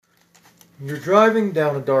You're driving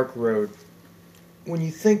down a dark road when you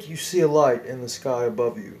think you see a light in the sky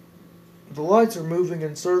above you. The lights are moving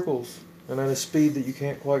in circles and at a speed that you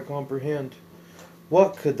can't quite comprehend.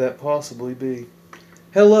 What could that possibly be?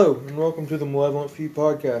 Hello, and welcome to the Malevolent Few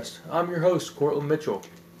Podcast. I'm your host, Cortland Mitchell.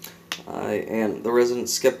 I am the resident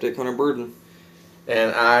skeptic, Hunter Burden.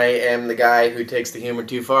 And I am the guy who takes the humor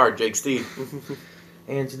too far, Jake Steve.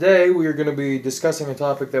 And today we are going to be discussing a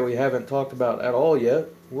topic that we haven't talked about at all yet.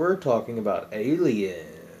 We're talking about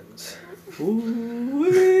aliens.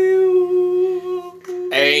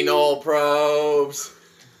 Anal probes.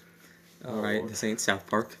 Alright, this ain't South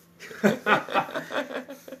Park.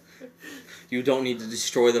 You don't need to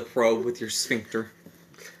destroy the probe with your sphincter.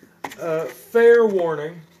 Fair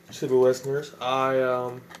warning to the listeners.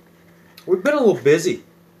 We've been a little busy.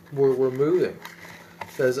 We're moving.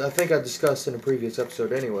 As I think I discussed in a previous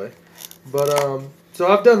episode anyway. But, so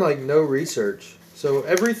I've done, no research. So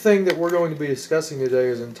everything that we're going to be discussing today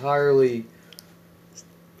is entirely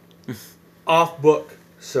off-book,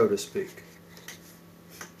 so to speak.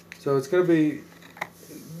 So it's going to be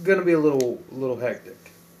a little hectic.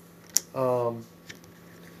 I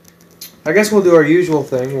guess we'll do our usual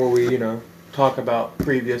thing where we, talk about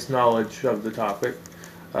previous knowledge of the topic.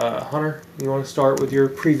 Hunter, you want to start with your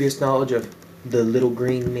previous knowledge of the little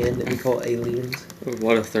green men that we call aliens?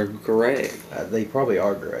 What if they're gray? They probably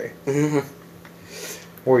are gray.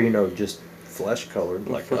 Or, just flesh-colored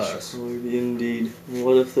like us. Indeed.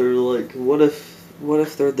 What if they're what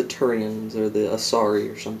if they're the Turians or the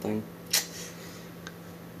Asari or something?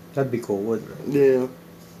 That'd be cool, wouldn't it?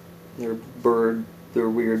 Yeah. They're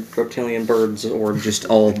weird reptilian birds, or just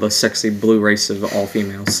all the sexy blue race of all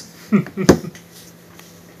females.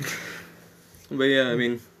 But yeah, I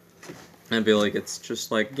mean, I feel like it's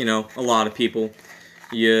just a lot of people,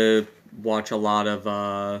 you watch a lot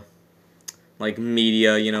of,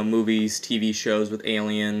 media, movies, TV shows with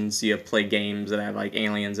aliens, you play games that have,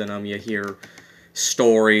 aliens in them, you hear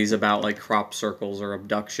stories about, crop circles or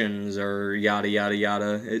abductions or yada yada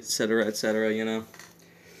yada, etc., etc.,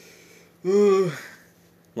 A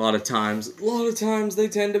lot of times they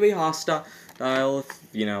tend to be hostile,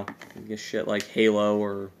 shit like Halo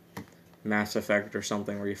or Mass Effect or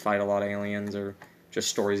something where you fight a lot of aliens, or just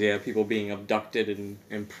stories, people being abducted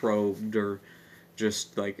and probed or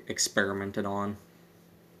just, experimented on.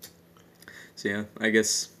 So, yeah, I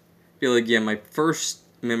guess, I feel my first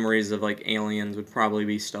memories of, aliens would probably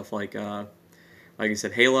be stuff like I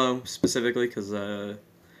said, Halo, specifically, because,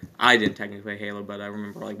 I didn't technically play Halo, but I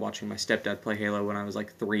remember, watching my stepdad play Halo when I was,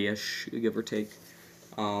 3-ish, give or take.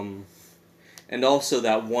 And also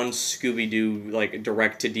that one Scooby-Doo,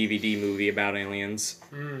 direct-to-DVD movie about aliens.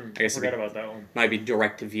 I guess I forgot about that one. Might be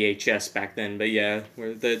direct-to-VHS back then, but yeah,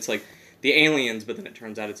 where it's, the aliens, but then it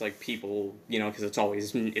turns out it's, people, because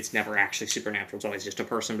it's never actually supernatural, it's always just a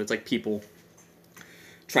person, but it's, people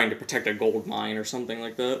trying to protect a gold mine or something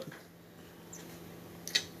like that.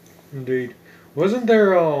 Indeed. Wasn't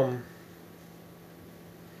there, oh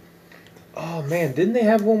man, didn't they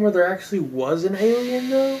have one where there actually was an alien,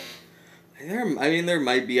 though? There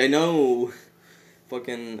might be. I know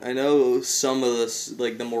some of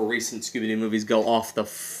the more recent Scooby-Doo movies go off the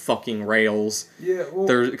fucking rails. Yeah, well...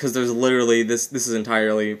 Because there's literally, this is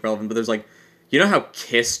entirely relevant, but there's, how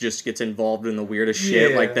Kiss just gets involved in the weirdest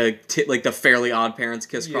shit? Yeah. The Fairly Odd Parents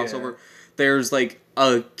Kiss crossover? Yeah. There's,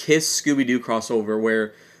 a Kiss Scooby-Doo crossover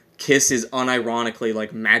where Kiss is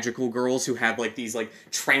unironically, magical girls who have, these,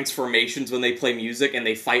 transformations when they play music, and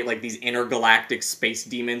they fight, these intergalactic space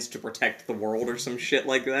demons to protect the world or some shit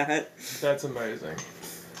like that. That's amazing.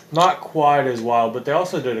 Not quite as wild, but they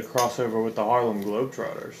also did a crossover with the Harlem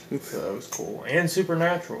Globetrotters, so that was cool. And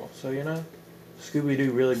Supernatural, so,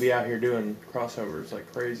 Scooby-Doo really be out here doing crossovers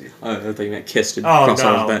like crazy. I thought you meant Kiss did crossovers.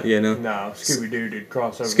 No. That, yeah, no. No, Scooby-Doo did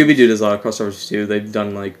crossovers. Scooby-Doo does a lot of crossovers, too. They've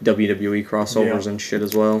done, WWE crossovers and shit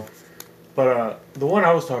as well. But, the one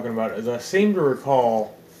I was talking about is I seem to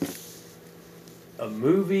recall a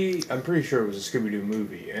movie, I'm pretty sure it was a Scooby-Doo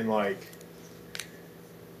movie, and,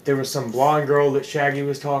 there was some blonde girl that Shaggy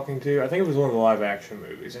was talking to. I think it was one of the live-action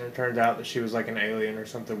movies, and it turned out that she was, an alien or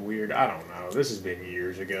something weird. I don't know. This has been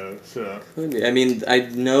years ago, so... I mean, I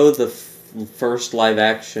know the first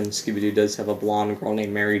live-action Scooby-Doo does have a blonde girl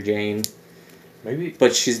named Mary Jane. Maybe...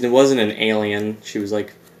 But she wasn't an alien. She was, that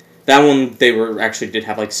one, they did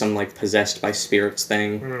have, some, possessed by spirits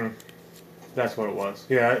thing. That's what it was.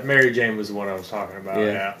 Yeah, Mary Jane was the one I was talking about,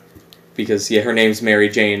 yeah. Because, her name's Mary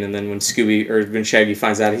Jane, and then when Shaggy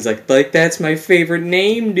finds out, he's like, that's my favorite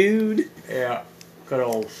name, dude. Yeah, good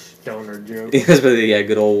old stoner joke. Yeah,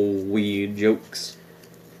 good old weed jokes.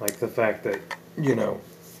 Like the fact that,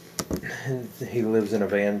 he lives in a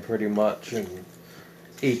van pretty much and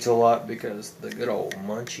eats a lot because the good old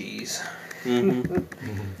munchies.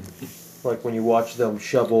 Like when you watch them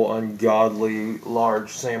shovel ungodly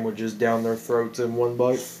large sandwiches down their throats in one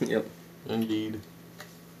bite. Yep. Indeed.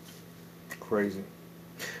 Crazy.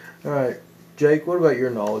 Alright, Jake, what about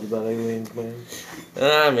your knowledge about aliens, man?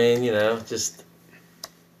 I mean, just...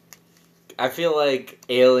 I feel like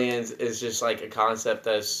aliens is just like a concept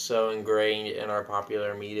that's so ingrained in our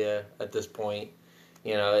popular media at this point.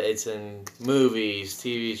 It's in movies,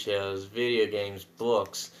 TV shows, video games,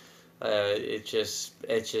 books. It's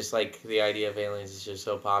just like the idea of aliens is just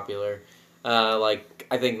so popular. I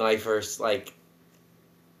think my first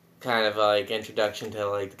kind of introduction to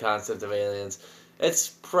the concept of aliens, it's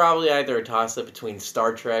probably either a toss up between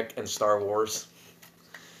Star Trek and Star Wars.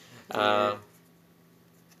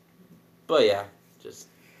 But yeah, just...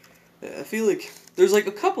 I feel like there's a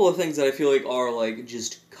couple of things that I feel like are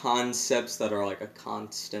just concepts that are a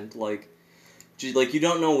constant, you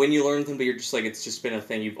don't know when you learn them, but you're just it's just been a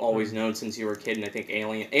thing you've always known since you were a kid. And I think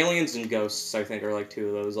aliens and ghosts, I think, are two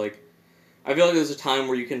of those. I feel like there's a time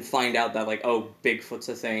where you can find out that Bigfoot's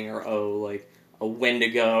a thing, or a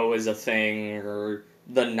Wendigo is a thing, or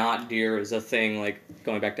the not deer is a thing.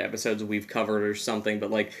 Going back to episodes we've covered or something,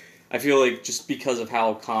 but I feel just because of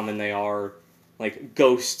how common they are,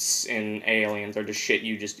 ghosts and aliens are just shit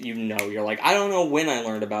you're I don't know when I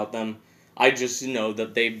learned about them. I just know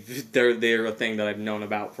that they're a thing that I've known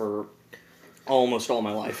about for almost all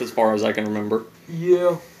my life, as far as I can remember.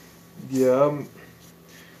 Yeah,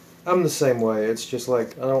 I'm the same way. It's just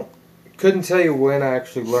couldn't tell you when I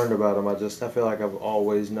actually learned about them. I feel like I've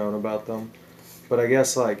always known about them, but I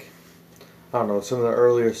guess I don't know, some of the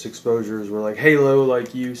earliest exposures were Halo,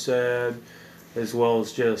 like you said, as well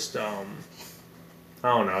as just I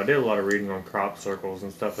don't know, I did a lot of reading on crop circles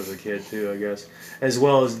and stuff as a kid too, I guess. As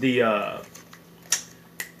well as the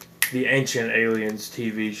Ancient Aliens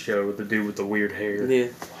TV show with the dude with the weird hair. Yeah.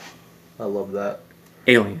 I love that.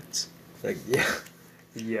 Aliens. Yeah.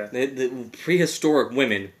 Yeah. The prehistoric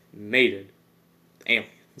women mated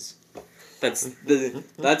aliens. That's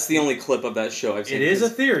the only clip of that show I've seen. It is a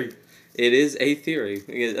theory. It is a theory.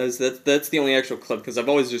 That's the only actual clip, because I've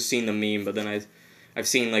always just seen the meme, but then I've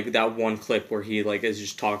seen that one clip where he is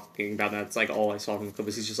just talking about that. It's all I saw from the clip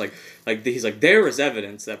is he's just he's there is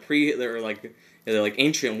evidence that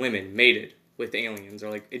ancient women mated with aliens,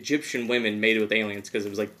 or Egyptian women mated with aliens because it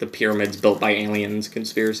was the pyramids built by aliens,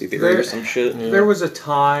 conspiracy theory or some shit. Yeah. There was a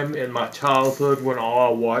time in my childhood when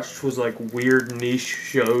all I watched was weird niche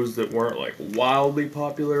shows that weren't wildly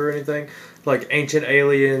popular or anything, like Ancient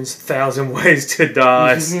Aliens, 1,000 Ways to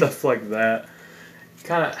Die, stuff like that.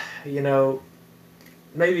 Kind of,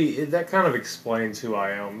 maybe that kind of explains who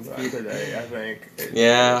I am today, I think.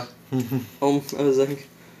 Yeah. I was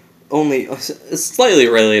only it's slightly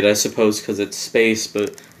related, I suppose, because it's space,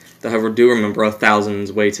 but I do remember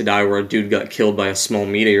 1,000 Ways to Die where a dude got killed by a small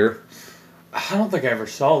meteor. I don't think I ever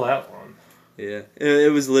saw that one. Yeah.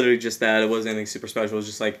 It was literally just that. It wasn't anything super special. It was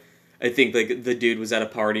just I think the dude was at a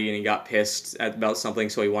party and he got pissed about something,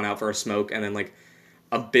 so he went out for a smoke, and then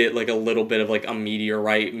a little bit of a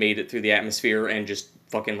meteorite made it through the atmosphere and just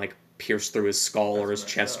fucking pierced through his skull or his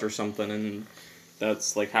chest or something, and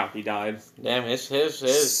that's how he died. Damn, his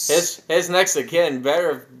next of kin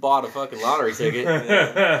better have bought a fucking lottery ticket.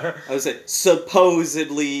 Yeah. I would say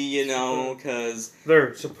supposedly, because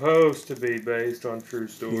they're supposed to be based on true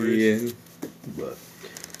stories. Yeah. But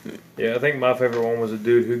yeah, I think my favorite one was a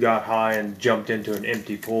dude who got high and jumped into an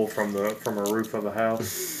empty pool from a roof of a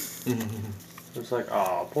house. It's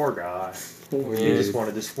oh, poor guy. He just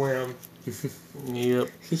wanted to swim. Yep.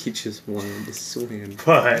 He just wanted to swim.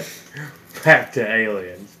 But back to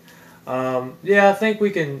aliens. Yeah, I think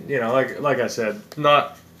we can, like I said,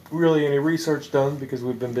 not really any research done because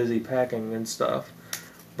we've been busy packing and stuff.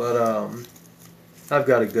 But I've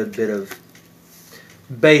got a good bit of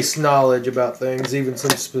base knowledge about things, even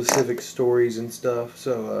some specific stories and stuff.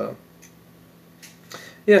 So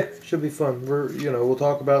yeah, should be fun. We'll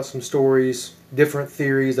talk about some stories, different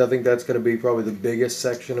theories. I think that's going to be probably the biggest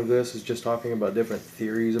section of this, is just talking about different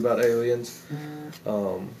theories about aliens.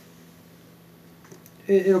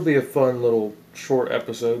 It'll be a fun little short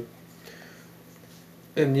episode.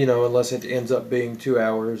 And, unless it ends up being 2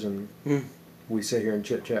 hours and we sit here and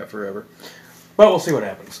chit-chat forever. But we'll see what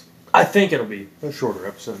happens. I think it'll be a shorter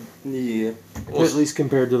episode. Yeah. At least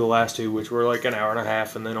compared to the last two, which were an hour and a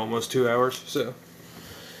half and then almost 2 hours. So,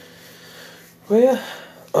 well, yeah.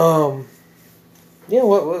 Yeah,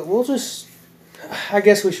 we'll just... I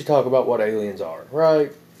guess we should talk about what aliens are,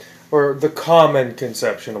 right? Or the common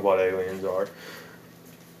conception of what aliens are.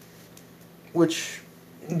 Which,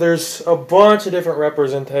 there's a bunch of different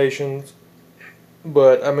representations,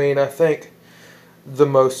 but I mean, I think the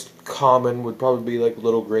most common would probably be like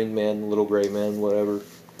little green men, little gray men, whatever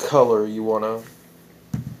color you want to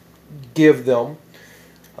give them.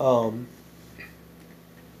 I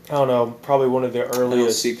don't know, probably one of the I don't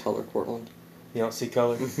earliest. see color, Cortland. You don't see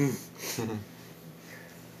color?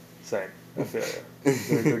 Same. I feel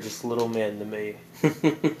you. They're just little men to me.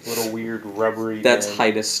 Little weird rubbery That's men.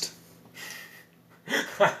 heightest.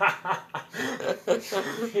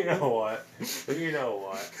 You know what?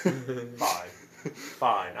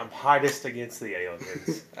 Fine. I'm heightest against the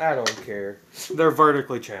aliens. I don't care. They're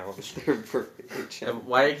vertically challenged. They're perfectly challenged.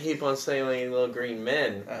 Why do you keep on saying like little green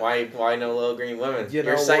men? Why no little green women? You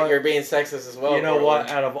know what? You're being sexist as well. You know Portland.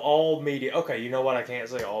 what? Out of all media... Okay, you know what? I can't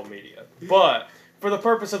say all media. But for the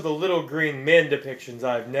purpose of the little green men depictions,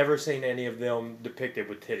 I've never seen any of them depicted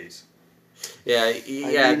with titties. Yeah. I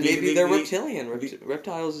mean, maybe they're reptilian.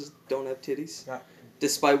 Reptiles don't have titties.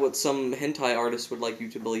 Despite what some hentai artists would like you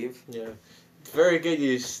to believe. Yeah. Very good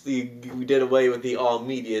you did away with the all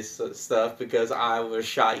media stuff because I would have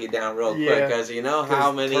shot you down real quick because you know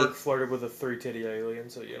how many... Turk flirted with a 3-titty alien,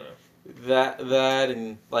 so you know. That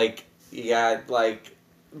and like you got like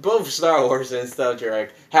both Star Wars and Star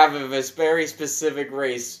Trek have a very specific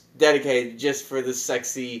race dedicated just for the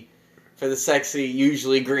sexy,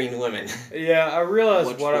 usually green women. Yeah, I realized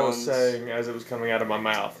Which what I was ones? saying as it was coming out of my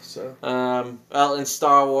mouth. So. Well, in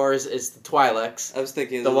Star Wars, it's the Twi'leks, I was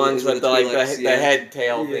thinking the ones with the Twi'leks, the head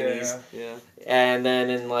tail Yeah. thingies, Yeah. and then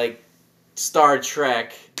in like Star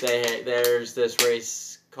Trek, there's this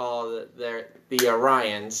race called the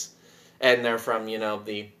Orions, and they're from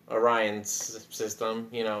the Orion system,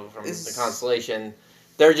 from the constellation.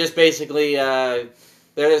 They're just basically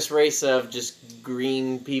they're this race of just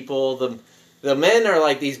green people. The men are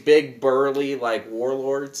like these big burly like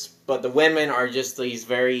warlords, but the women are just these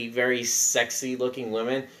very very sexy looking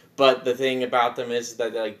women. But the thing about them is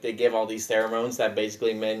that they give all these pheromones that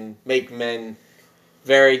basically make men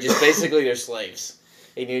very just basically they're slaves,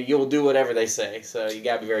 and you'll do whatever they say. So you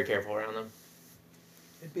gotta be very careful around them.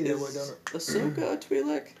 It'd be that way, don't it? Ahsoka a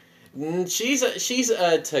Twi'lek? She's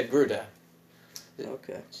a Togruta.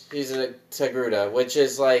 Okay. She's a Togruta, which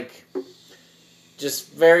is like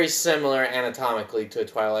just very similar anatomically to a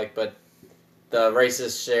Twi'lek, but the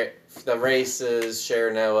races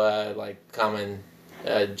share no like common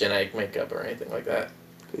genetic makeup or anything like that.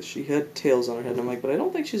 Because she had tails on her head, and I'm like, but I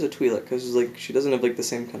don't think she's a Twi'lek, because like she doesn't have like the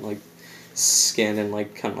same kind of like skin and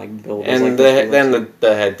like kind of like build. And like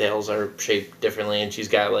the head tails are shaped differently, and she's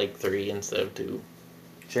got like 3 instead of 2.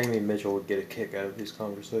 Jamie Mitchell would get a kick out of these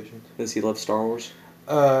conversations. Does he love Star Wars?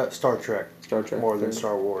 Star Trek. Star Trek. More than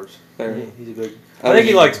Star Wars. Fair. He's a big... I think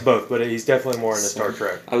he likes both, but he's definitely more into Same. Star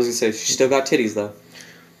Trek. I was gonna say she still got titties though.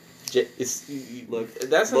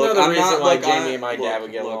 That's another reason why Jamie and my dad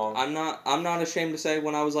would get along. I'm not ashamed to say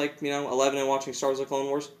when I was like 11 and watching Star Wars: The Clone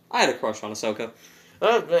Wars, I had a crush on Ahsoka.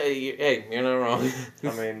 Oh, hey, you're not wrong.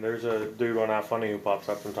 I mean, there's a dude on Not Funny who pops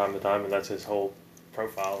up from time to time, and that's his whole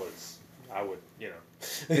profile. I would, Yeah.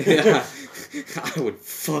 I would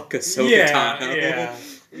fuck Ahsoka. Yeah.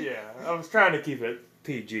 I was trying to keep it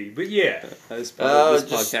PG, but yeah. This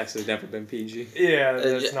podcast has never been PG. Yeah,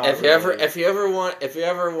 that's not. If you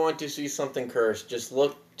ever want to see something cursed, just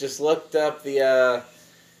look up the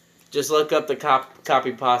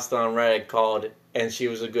copy pasta on Reddit called "And She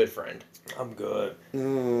Was a Good Friend." I'm good.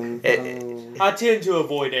 No. I tend to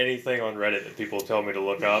avoid anything on Reddit that people tell me to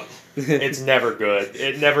look up. It's never good.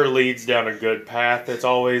 It never leads down a good path. It's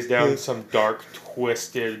always down some dark,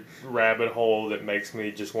 twisted rabbit hole that makes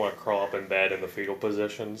me just want to crawl up in bed in the fetal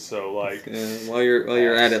position. So, like... While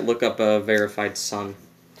you're at it, look up a verified son.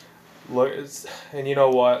 Look, and you know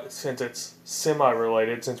what? Since it's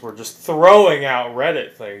semi-related, since we're just throwing out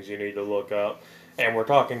Reddit things you need to look up, and we're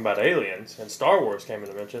talking about aliens, and Star Wars came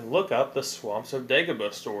into mention, look up the Swamps of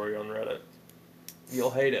Dagobah story on Reddit.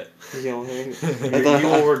 You'll hate it. You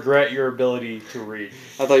will regret your ability to read.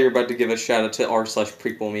 I thought you were about to give a shout out to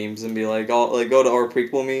r/prequel memes and be like, go to our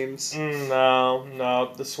prequel memes.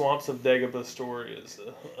 No. The Swamps of Dagobah story is.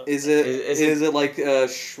 Is it like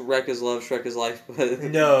Shrek is love, Shrek is life?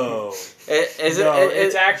 No.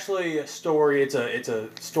 It's actually a story. It's a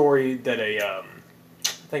story that I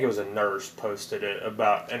think it was a nurse posted it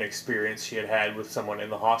about an experience she had with someone in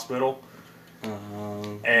the hospital,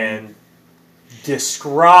 and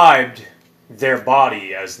described their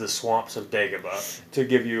body as the swamps of Dagobah, to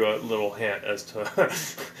give you a little hint as to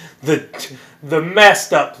the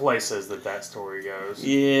messed up places that story goes.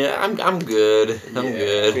 Yeah, I'm good. I'm I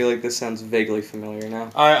good. feel like this sounds vaguely familiar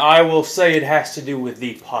now. I will say it has to do with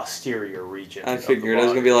the posterior region. I of the figured. I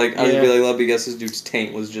was gonna body. be like, let me guess this dude's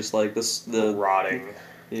taint was just like the rotting.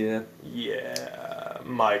 Yeah. Yeah,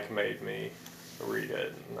 Mike made me read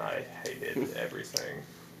it, and I hated everything.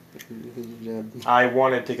 I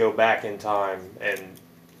wanted to go back in time and,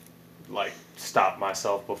 like, stop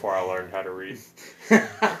myself before I learned how to read.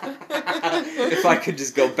 If I could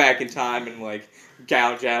just go back in time and, like,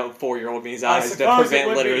 gouge out 4-year-old me's I eyes to suppose prevent it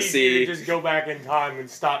would be literacy. easy to just go back in time and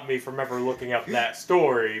stop me from ever looking up that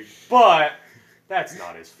story, but that's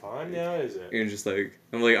not as fun, now is it? You're just like,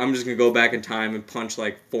 I'm just gonna go back in time and punch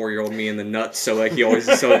like 4-year-old me in the nuts, so like he always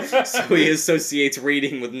so he associates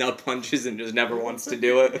reading with nut punches and just never wants to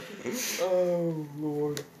do it. Oh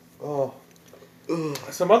Lord. Oh. Ugh.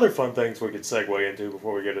 Some other fun things we could segue into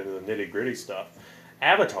before we get into the nitty gritty stuff.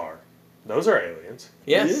 Avatar. Those are aliens.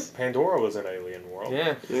 Yes. Pandora was an alien world.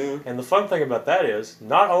 Yeah. And the fun thing about that is,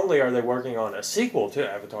 not only are they working on a sequel to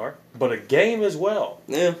Avatar, but a game as well.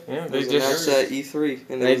 Yeah. They Announced at E3,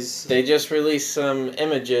 and they just released some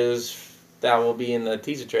images that will be in the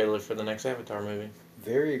teaser trailer for the next Avatar movie.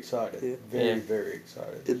 Very excited. Yeah. Very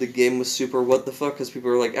excited. The game was super what the fuck, because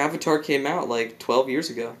people were like, Avatar came out like 12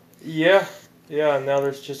 years ago. Yeah. Yeah, and now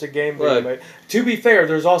there's just a game being made. To be fair,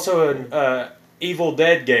 there's also an Evil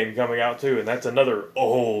Dead game coming out too, and that's another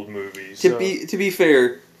old movie. So. To be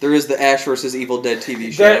fair, there is the Ash vs. Evil Dead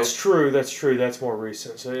TV show. That's true. That's more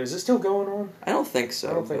recent. So is it still going on? I don't think so.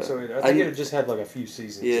 I don't think so either. I think it just had like a few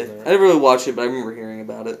seasons in there. I didn't really watch it, but I remember hearing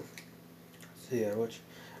about it. Yeah,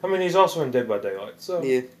 he's also in Dead by Daylight. So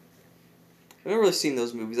yeah. I've never really seen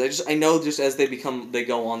those movies. I know just as they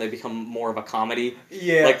go on, they become more of a comedy.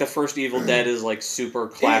 Yeah. Like the first Evil Dead is like super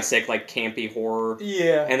classic, like campy horror.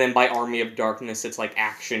 Yeah. And then by Army of Darkness, it's like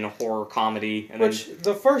action horror comedy. And Which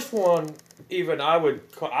the first one, even I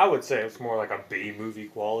would say it's more like a B movie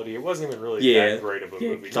quality. It wasn't even really that great of a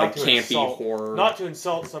movie. It's like campy horror. Not to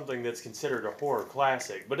insult something that's considered a horror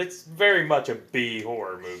classic, but it's very much a B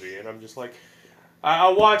horror movie. And I'm just like, I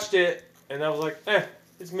watched it and I was like,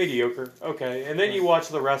 it's mediocre. Okay. And then you watch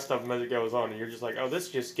the rest of them as it goes on, and you're just like, oh, this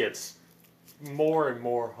just gets more and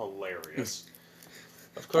more hilarious.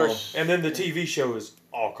 Of course. And then the TV show is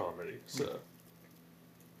all comedy. So.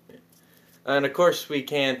 And of course,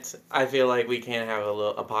 I feel like we can't have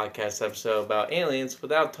a podcast episode about aliens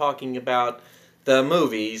without talking about the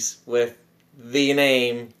movies with the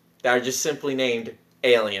name that are just simply named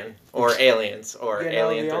Alien or Aliens or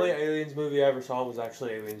Alien. The only Aliens movie I ever saw was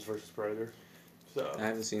actually Aliens vs. Predator. So. I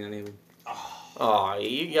haven't seen any of them. Oh,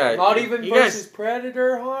 you got not even versus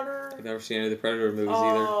Predator, Hunter. I've never seen any of the Predator movies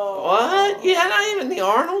either. What? Yeah, not even the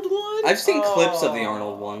Arnold one. I've seen clips of the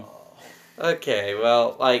Arnold one. Okay,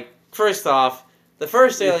 well, like first off, the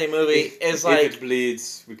first Alien movie is like if it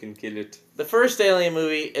bleeds, we can kill it. The first Alien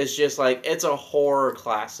movie is just like it's a horror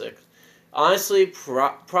classic. Honestly,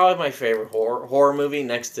 probably my favorite horror movie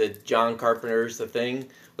next to John Carpenter's The Thing,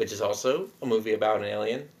 which is also a movie about an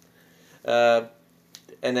alien.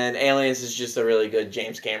 And then Aliens is just a really good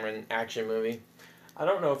James Cameron action movie. I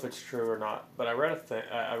don't know if it's true or not, but I read a thing.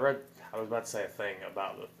 I was about to say a thing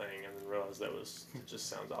about The Thing, and then realized it just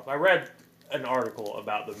sounds off. I read an article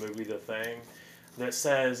about the movie The Thing that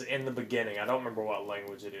says in the beginning, I don't remember what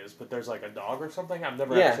language it is, but there's like a dog or something. I've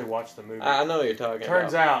never actually watched the movie. I know what you're talking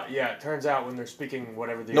about. It turns out when they're speaking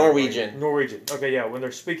whatever the Norwegian. Norwegian. Okay, yeah, when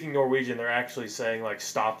they're speaking Norwegian, they're actually saying like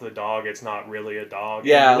 "stop the dog." It's not really a dog.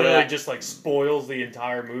 Yeah, it literally just like spoils the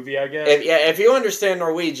entire movie, I guess. If you understand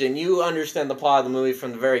Norwegian, you understand the plot of the movie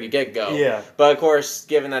from the very get-go. Yeah. But of course,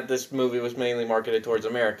 given that this movie was mainly marketed towards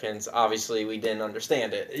Americans, obviously we didn't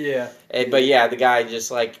understand it. Yeah. But yeah, the guy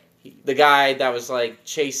just like. The guy that was like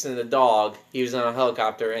chasing the dog, he was on a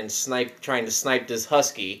helicopter and trying to snipe this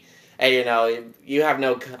husky. And you have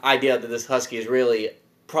no idea that this husky is really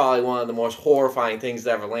probably one of the most horrifying things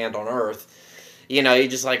to ever land on Earth. You're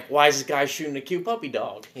just like, why is this guy shooting a cute puppy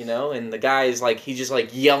dog? And the guy is like, he's just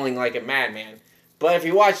like yelling like a madman. But if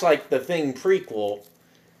you watch like the Thing prequel,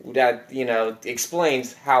 that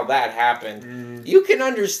explains how that happened, you can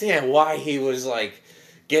understand why he was like,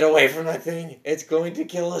 get away from that thing. It's going to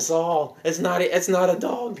kill us all. It's not a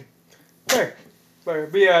dog. Fair.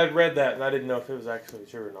 But yeah, I'd read that, and I didn't know if it was actually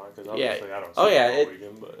true or not, because obviously I don't see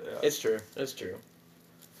Norwegian, but yeah. It's true. It's true.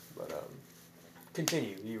 But,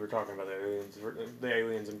 continue. You were talking about the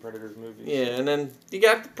Aliens and Predators movies. Yeah, and then you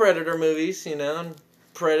got the Predator movies, and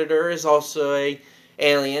Predator is also a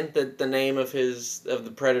alien. The name of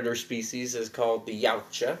the Predator species is called the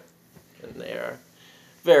Yautja. and they are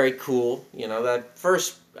very cool. You know, that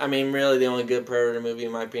first, I mean, really the only good Predator movie,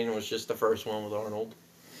 in my opinion, was just the first one with Arnold.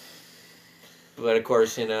 But, of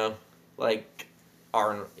course, you know, like,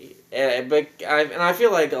 Arnold. And I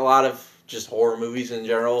feel like a lot of just horror movies in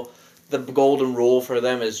general, the golden rule for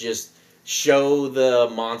them is just show the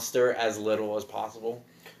monster as little as possible.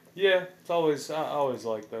 Yeah, I always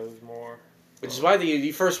like those more. Which is why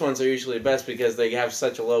the first ones are usually the best, because they have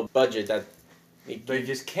such a low budget that they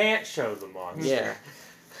just can't show the monster. Yeah.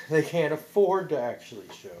 They can't afford to actually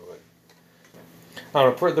show it. I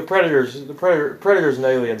don't know, the Predators and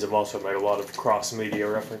Aliens have also made a lot of cross-media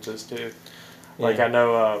references too. Like, I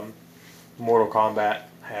know Mortal Kombat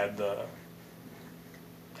had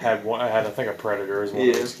I think a Predator as one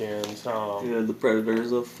of the skins. The Predator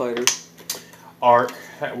is a fighter. Ark,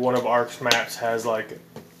 one of Ark's maps has like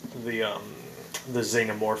the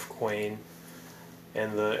Xenomorph Queen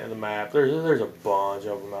in the map. There's a bunch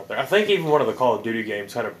of them out there. I think even one of the Call of Duty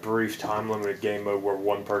games had a brief time-limited game mode where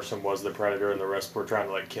one person was the Predator and the rest were trying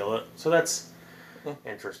to like kill it. So that's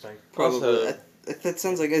interesting. Probably. That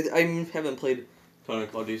sounds like I haven't played Call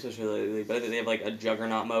of Duty such lately, but they have like a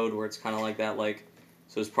Juggernaut mode where it's kind of like that, like.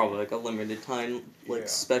 So it's probably like a limited time, like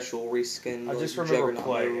special reskin. I just remember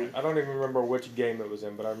playing it. I don't even remember which game it was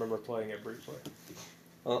in, but I remember playing it briefly.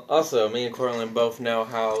 Well, also, me and Cortland both know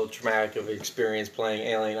how traumatic of an experience playing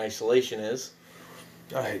Alien Isolation is.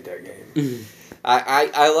 I hate that game.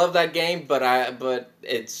 I love that game, but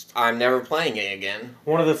I'm never playing it again.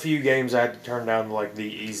 One of the few games I had to turn down like the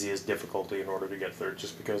easiest difficulty in order to get through,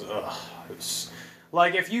 just because it's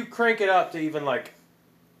like if you crank it up to even like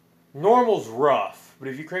normal's rough. But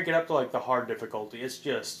if you crank it up to like the hard difficulty, it's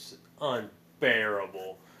just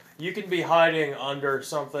unbearable. You can be hiding under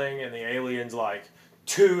something and the alien's like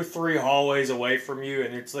 2-3 hallways away from you,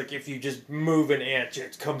 and it's like if you just move an inch,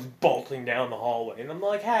 it comes bolting down the hallway. And I'm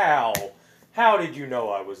like, how? How did you know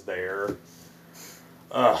I was there?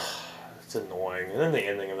 It's annoying. And then the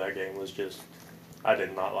ending of that game was just, I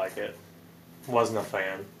did not like it. Wasn't a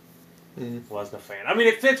fan. Wasn't a fan. I mean,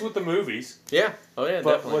 it fits with the movies. Yeah. Oh yeah,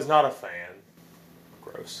 but definitely. Was not a fan.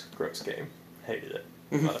 Gross game. Hated it.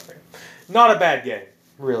 Not a fan. Not a bad game,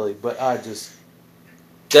 really, but I just...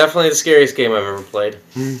 Definitely the scariest game I've ever played.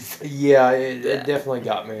 Yeah, it definitely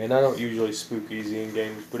got me, and I don't usually spook easy in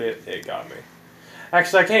games, but it got me.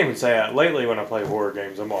 Actually, I can't even say that. Lately, when I play horror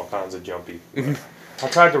games, I'm all kinds of jumpy. I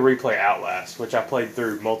tried to replay Outlast, which I played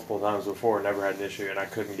through multiple times before and never had an issue, and I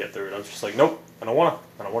couldn't get through it. I was just like, nope, I don't want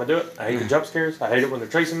to do it. I hate the jump scares. I hate it when they're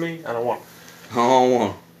chasing me. I don't want to. I don't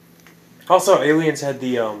want to. Also, Aliens had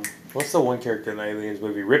the, what's the one character in the Aliens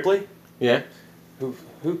movie? Ripley? Yeah. Who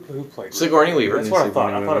played Sigourney Weaver. That's what I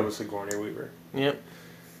thought. I thought it was Sigourney Weaver. Yep.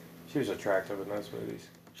 She was attractive in those movies.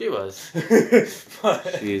 She was.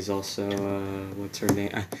 She is also, what's her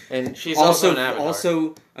name? And she's also an Avatar.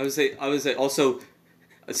 Also, I would say also,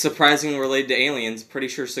 surprisingly related to Aliens, pretty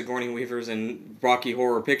sure Sigourney Weaver's in Rocky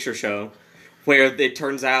Horror Picture Show, where it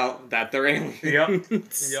turns out that they're aliens.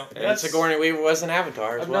 Yep. And Sigourney Weaver was an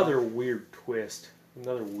Avatar as well. Another weird twist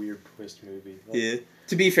movie. Yeah.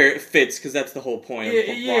 To be fair, it fits, because that's the whole point of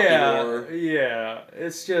Rocky Horror. Yeah.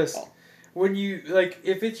 It's just, when you, like,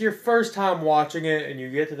 if it's your first time watching it and you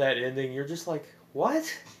get to that ending, you're just like, what?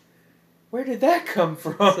 Where did that come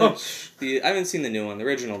from? I haven't seen the new one. The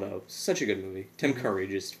original, though. Such a good movie. Tim Curry,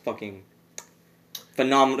 just fucking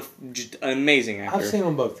phenomenal. Just an amazing actor. I've seen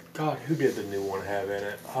them both. God, who did the new one have in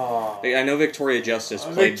it? I know Victoria Justice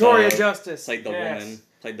played Justice. Played the woman.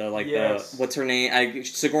 Played the, like, the... What's her name?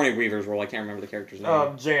 Sigourney Weaver's role. I can't remember the character's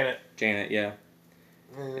name. Janet. Janet, yeah.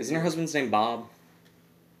 Isn't her husband's name Bob?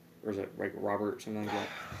 Or is it, like, Robert or something like that?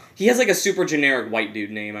 He has, like, a super generic white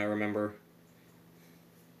dude name, I remember.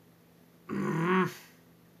 I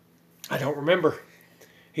don't remember.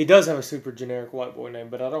 He does have a super generic white boy name,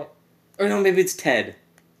 but I don't... Or no, maybe it's Ted.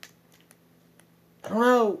 I don't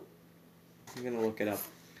know. I'm gonna look it up.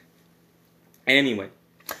 Anyway.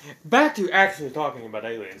 Back to actually talking about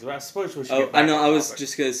aliens. I suppose we should get back I know, to I was topic.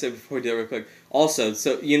 just gonna say before we do it real quick. Also,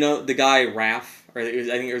 so, you know, the guy Raph, or I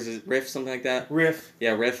think it was Riff, something like that? Riff.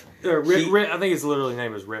 Yeah, Riff. Riff. I think his literally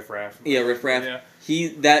name is Riff Raff. Yeah, Riff Raff.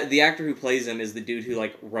 Yeah. The actor who plays him is the dude who,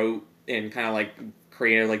 like, wrote and kind of, like,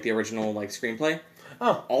 created, like, the original, like, screenplay.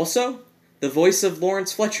 Oh. Also, the voice of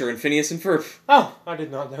Lawrence Fletcher in Phineas and Ferb. Oh, I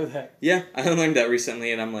did not know that. Yeah, I learned that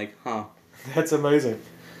recently, and I'm like, huh. That's amazing.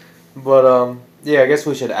 But, yeah, I guess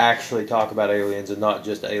we should actually talk about aliens and not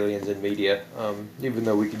just aliens in media. Even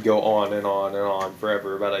though we could go on and on and on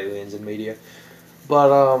forever about aliens in media.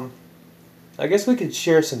 But, I guess we could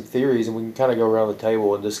share some theories and we can kind of go around the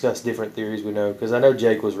table and discuss different theories we know. Because I know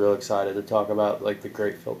Jake was real excited to talk about, like, the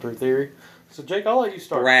Great Filter Theory. So, Jake, I'll let you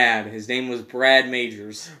start. Brad. His name was Brad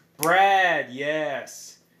Majors. Brad,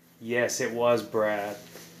 yes. Yes, it was Brad.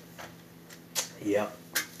 Yep.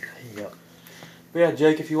 But yeah,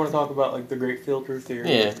 Jake, if you want to talk about like the Great Filter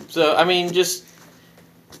Theory. Yeah. So I mean, just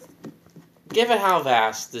given how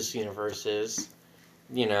vast this universe is,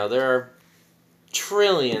 there are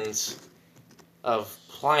trillions of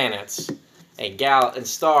planets and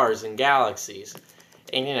stars and galaxies,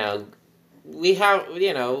 and we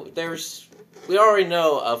already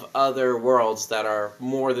know of other worlds that are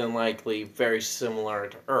more than likely very similar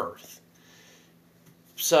to Earth.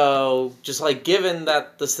 So, just like given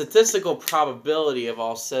that the statistical probability of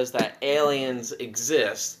all says that aliens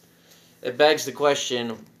exist, it begs the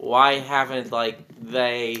question, why haven't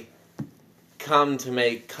they come to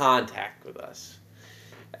make contact with us?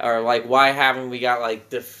 Or why haven't we got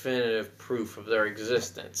definitive proof of their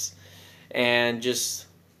existence? And just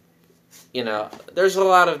there's a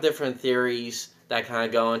lot of different theories that kind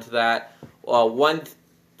of go into that. Well, one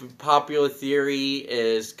popular theory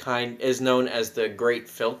is known as the Great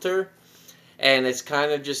Filter, and it's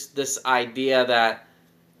kind of just this idea that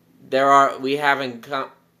we haven't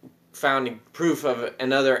found proof of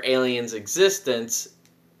another alien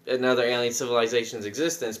civilization's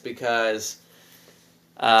existence because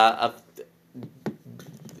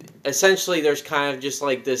essentially there's kind of just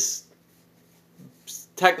this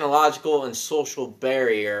technological and social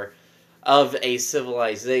barrier of a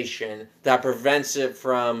civilization that prevents it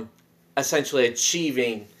from essentially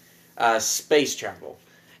achieving space travel.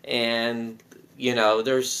 And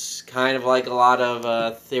there's kind of a lot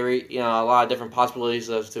of theory, a lot of different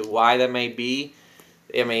possibilities as to why that may be.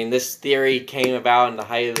 I mean, this theory came about in the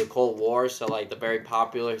height of the Cold War, so the very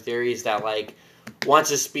popular theory is that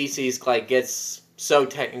once a species gets so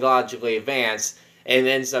technologically advanced, it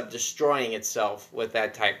ends up destroying itself with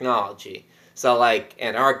that technology. So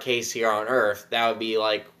in our case here on Earth, that would be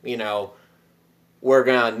we're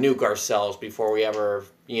gonna nuke ourselves before we ever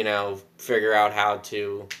figure out how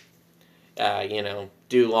to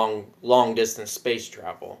do long distance space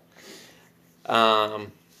travel.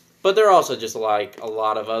 But there are also just a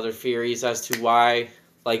lot of other theories as to why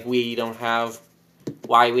we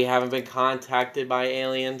haven't been contacted by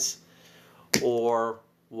aliens, or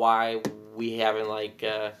why we haven't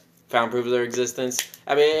found proof of their existence.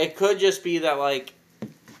 I mean, it could just be that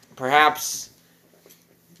perhaps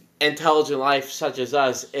intelligent life such as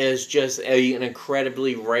us is just an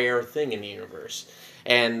incredibly rare thing in the universe,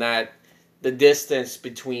 and that the distance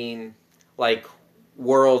between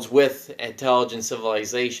worlds with intelligent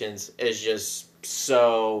civilizations is just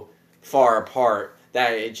so far apart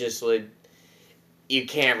that you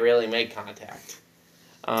can't really make contact.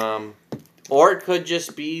 Or it could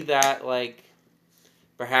just be that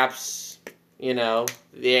perhaps the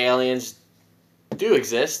aliens do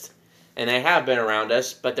exist and they have been around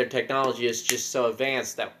us, but their technology is just so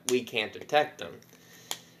advanced that we can't detect them.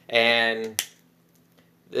 And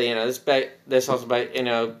this also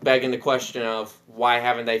begging the question of why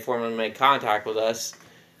haven't they formally made contact with us?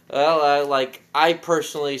 Well, I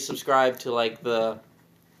personally subscribe to the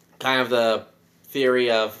kind of the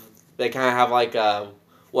theory of they kind of have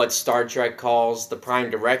what Star Trek calls the Prime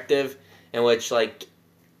Directive, in which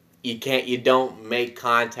you don't make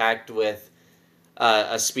contact with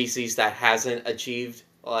a species that hasn't achieved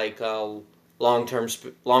long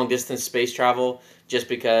distance space travel, just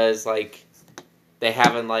because they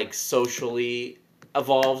haven't socially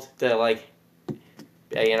evolved to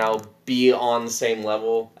be on the same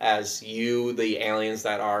level as the aliens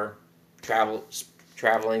that are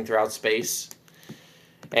traveling throughout space.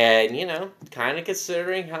 And kind of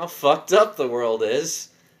considering how fucked up the world is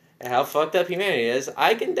and how fucked up humanity is,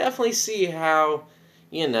 I can definitely see how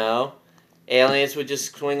aliens would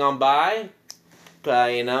just swing on by,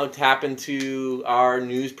 tap into our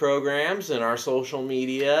news programs and our social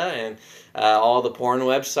media and all the porn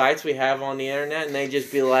websites we have on the internet, and they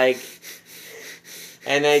just be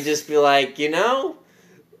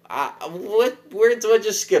we'll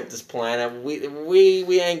just skip this planet.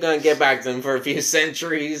 We ain't gonna get back to them for a few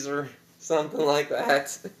centuries or something like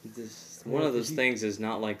that. One of those things is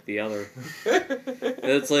not like the other.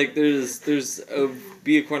 It's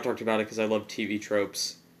Quint talked about it because I love TV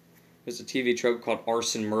tropes. There's a TV trope called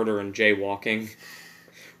arson, murder, and jaywalking,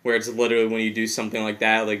 where it's literally when you do something like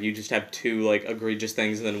that, you just have two egregious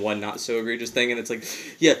things and then one not so egregious thing, and it's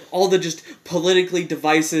all the just politically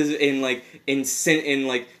devices in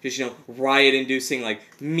riot inducing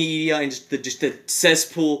media and just the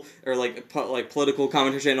cesspool or political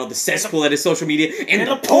commentary and all the cesspool that is social media and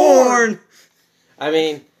the porn. I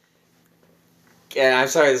mean, yeah, I'm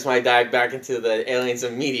sorry, this might dive back into the aliens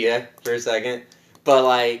and media for a second,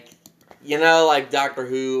 but you know, like Doctor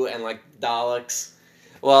Who and like Daleks.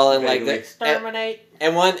 Well, and like exterminate.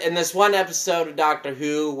 And in this one episode of Doctor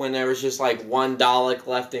Who, when there was just like one Dalek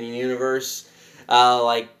left in the universe,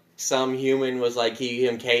 like some human was like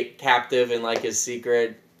him captive in like his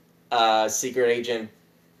secret agent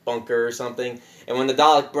bunker or something. And when the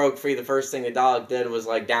Dalek broke free, the first thing the Dalek did was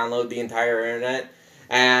like download the entire internet.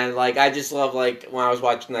 And like I just love like when I was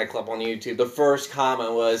watching that clip on YouTube, the first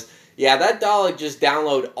comment was, "Yeah, that Dalek just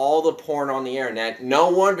downloaded all the porn on the internet. No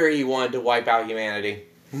wonder he wanted to wipe out humanity."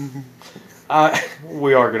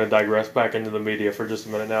 We are going to digress back into the media for just a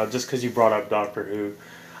minute now, just because you brought up Doctor Who.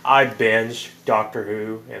 I binged Doctor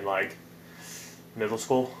Who in like middle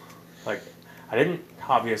school. Like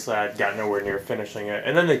obviously I'd got nowhere near finishing it,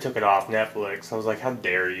 and then they took it off Netflix. I was like, how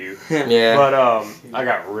dare you? Yeah. But I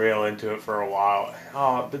got real into it for a while.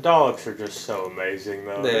 Oh, the Daleks are just so amazing,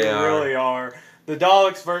 though. They really are. The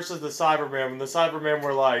Daleks versus the Cybermen. The Cybermen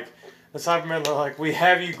were like, we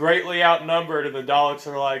have you greatly outnumbered, and the Daleks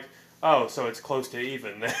are like, oh, so it's close to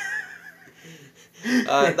even.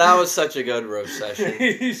 That was such a good roast session.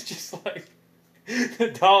 He's just like, the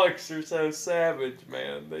Daleks are so savage,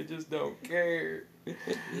 man. They just don't care. Yeah.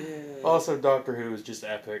 Also, Doctor Who is just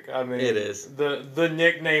epic. I mean, it is. The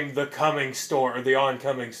nickname The Coming Storm, or The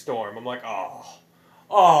Oncoming Storm. I'm like,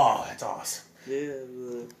 oh, that's awesome. Yeah,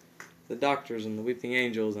 the Doctors and the Weeping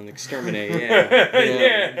Angels and Exterminate,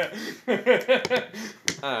 yeah.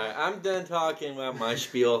 Alright, I'm done talking about my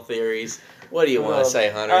spiel theories. What do you want to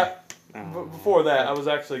say, Hunter? Before that, I was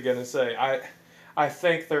actually going to say, I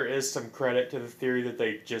think there is some credit to the theory that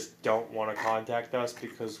they just don't want to contact us,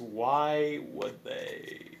 because why would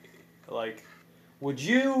they? Like, would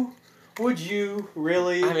you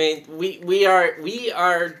really? I mean, we are,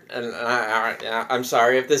 and I'm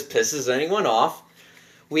sorry if this pisses anyone off,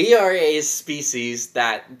 we are a species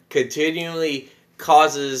that continually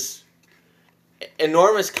causes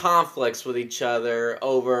enormous conflicts with each other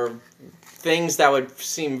over things that would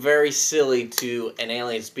seem very silly to an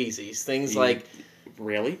alien species. Things like...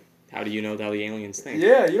 Really? How do you know how the aliens think?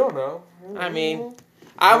 Yeah, you don't know. I mean,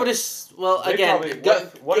 I would have... Well, they again...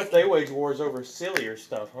 what if they wage wars over sillier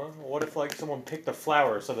stuff, huh? What if, like, someone picked a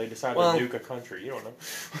flower so they decided to nuke a country? You don't know.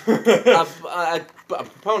 a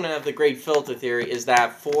proponent of the Great Filter Theory is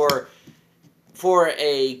that for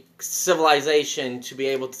a civilization to be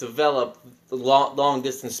able to develop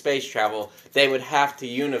long-distance space travel, they would have to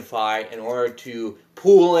unify in order to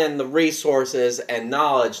pool in the resources and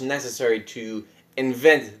knowledge necessary to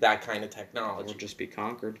invent that kind of technology. Or just be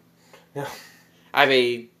conquered. Yeah. I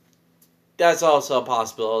mean, that's also a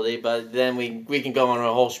possibility, but then we can go on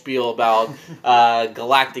a whole spiel about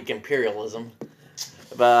galactic imperialism.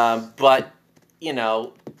 But, you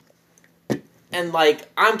know, and, like,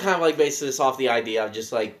 I'm kind of, like, basing this off the idea of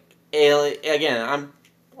just, like, a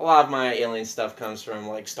lot of my alien stuff comes from,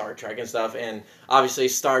 like, Star Trek and stuff, and obviously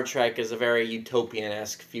Star Trek is a very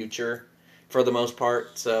utopian-esque future for the most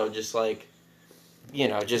part, so just, like, you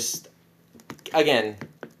know, just, again,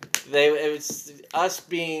 it was us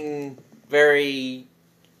being very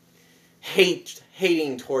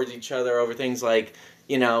hating towards each other over things like,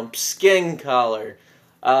 you know, skin color,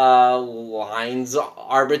 lines,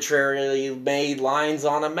 arbitrarily made lines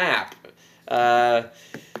on a map,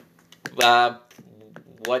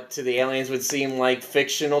 what to the aliens would seem like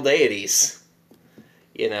fictional deities.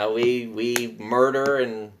 You know, we murder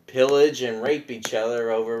and pillage and rape each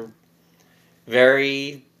other over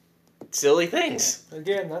very silly things.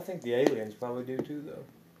 Again, I think the aliens probably do too, though.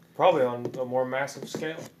 Probably on a more massive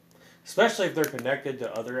scale. Especially if they're connected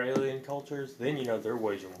to other alien cultures, then, you know, they're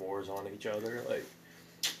waging wars on each other. Like,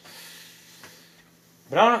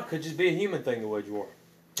 but I don't know, it could just be a human thing to wage war.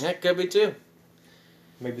 That could be too.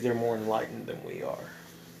 Maybe they're more enlightened than we are.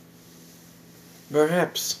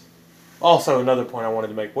 Perhaps. Also, another point I wanted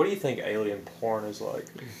to make, what do you think alien porn is like?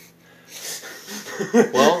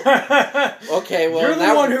 Well, okay, well... You're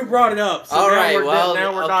the one who brought it up, so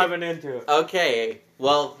now we're diving into it. Okay,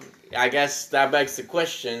 well, I guess that begs the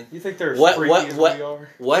question... You think they're as freaky as we are?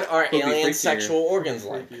 What are alien sexual organs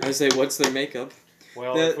like? I say, what's their makeup?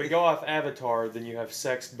 Well, if we go off Avatar, then you have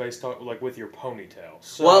sex based on, like, with your ponytail.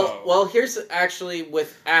 So... Well, here's actually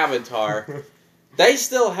with Avatar... They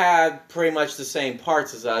still had pretty much the same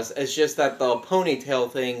parts as us. It's just that the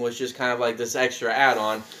ponytail thing was just kind of like this extra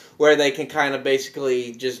add-on where they can kind of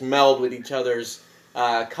basically just meld with each other's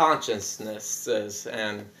consciousnesses.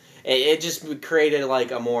 And it just created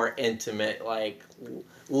like a more intimate, like,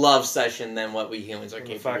 love session than what we humans are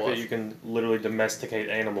capable of. The fact that you can literally domesticate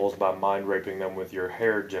animals by mind-raping them with your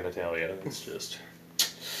hair genitalia. It's just...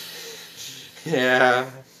 Yeah...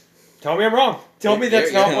 Tell me I'm wrong. Tell me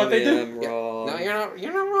that's not what they do. I'm wrong. No,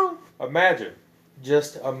 you're not wrong.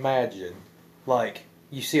 Just imagine, like,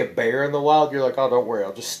 you see a bear in the wild, you're like, oh, don't worry,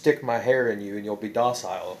 I'll just stick my hair in you and you'll be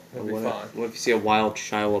docile. It'll be fine. What if you see a wild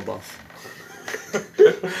Shia LaBeouf?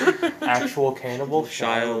 Actual cannibal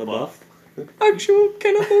Shia LaBeouf. Actual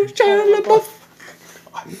cannibal Shia LaBeouf.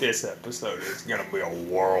 This episode is gonna be a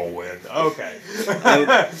whirlwind. Okay.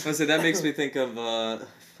 I say that makes me think of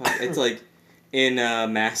it's like in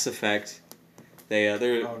Mass Effect.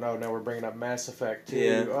 They're Oh no! Now we're bringing up Mass Effect too.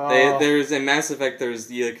 yeah. Oh. There's in Mass Effect. There's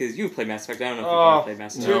because you've played Mass Effect. I don't know if you've played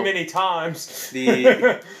Mass Effect. Too many times.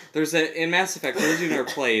 There's in Mass Effect. For those of you who never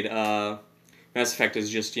played, Mass Effect is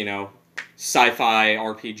just sci-fi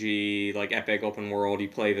RPG like epic open world. You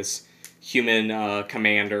play this human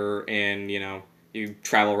commander and you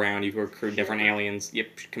travel around, you recruit different aliens. Yep,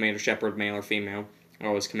 Commander Shepard, male or female.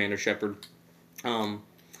 Always Commander Shepard.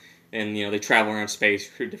 And, they travel around space,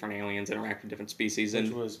 recruit different aliens, interact with different species. Which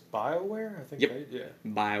was BioWare? I think. Yep.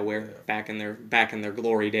 BioWare, yeah. back in their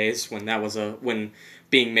glory days when when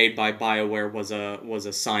being made by BioWare was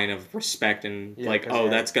a sign of respect and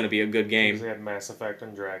that's going to be a good game. They had Mass Effect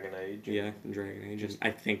and Dragon Age. Yeah, Dragon Age. And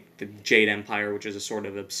I think the Jade Empire, which is a sort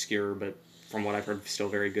of obscure, but from what I've heard, still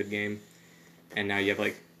very good game. And now you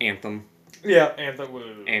have Anthem. Yeah,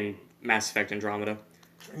 Anthem. And Mass Effect Andromeda.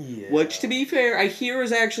 Yeah. Which, to be fair, I hear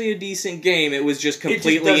is actually a decent game. It was just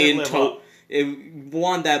completely it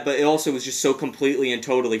won that, but it also was just so completely and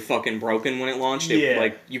totally fucking broken when it launched.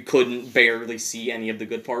 You couldn't barely see any of the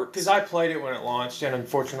good parts. Because I played it when it launched, and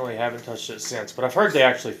unfortunately haven't touched it since. But I've heard they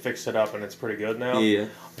actually fixed it up, and it's pretty good now. Yeah.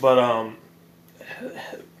 But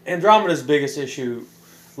Andromeda's biggest issue.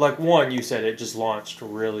 One, you said it just launched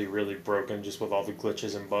really, really broken just with all the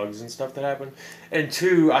glitches and bugs and stuff that happened. And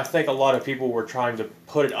two, I think a lot of people were trying to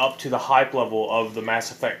put it up to the hype level of the Mass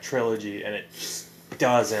Effect trilogy, and it just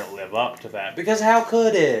doesn't live up to that. Because how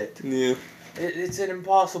could it? Yeah. It's an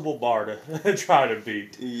impossible bar to try to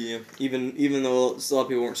beat. Yeah. Even though a lot of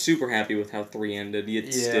people weren't super happy with how 3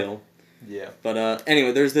 ended, still. Yeah. But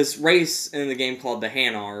anyway, there's this race in the game called the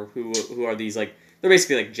Hanar, who are these, they're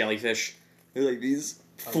basically jellyfish. They're these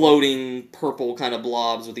floating purple kind of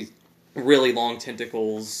blobs with these really long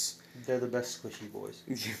tentacles. They're the best squishy boys.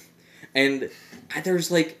 And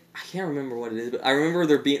there's I can't remember what it is, but I remember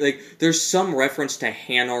there being there's some reference to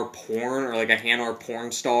Hanar porn or a Hanar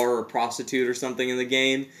porn star or prostitute or something in the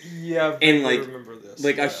game. Yeah, I remember this.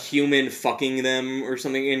 A human fucking them or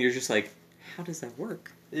something, and you're just how does that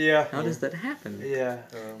work? Yeah. How does that happen? Yeah.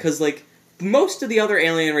 Because most of the other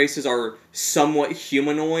alien races are somewhat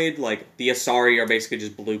humanoid. The Asari are basically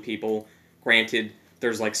just blue people. Granted,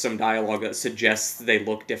 there's some dialogue that suggests they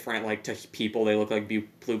look different. To people, they look like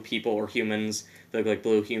blue people or humans. They look like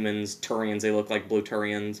blue humans. Turians, they look like blue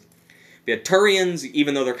Turians. But yeah, Turians,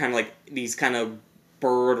 even though they're kind of these kind of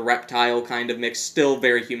bird, reptile kind of mix, still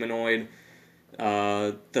very humanoid.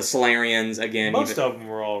 The Solarians, again... Most of them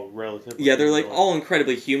were all relatively... Yeah, they're all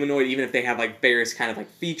incredibly humanoid, even if they have various kind of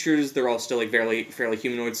features, they're all still fairly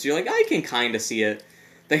humanoid, so you're I can kind of see it.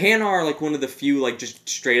 The Hanar are one of the few just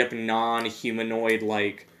straight up non-humanoid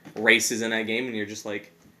races in that game, and you're just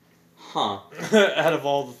huh. Out of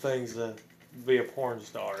all the things to be a porn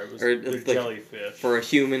star, it was the jellyfish. For a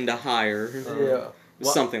human to hire. Yeah.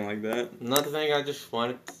 Something like that. Another thing I just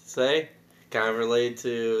wanted to say, kind of related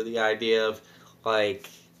to the idea of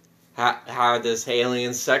how does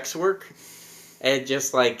alien sex work? And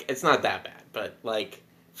just it's not that bad, but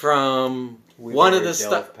from one of the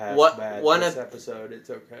episode, it's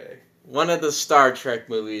okay. One of the Star Trek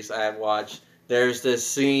movies I have watched, there's this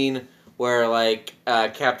scene where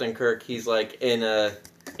Captain Kirk, he's in a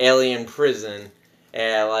alien prison,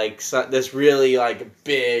 and this really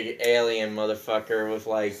big alien motherfucker with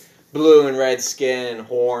blue and red skin and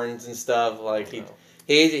horns and stuff.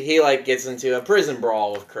 He gets into a prison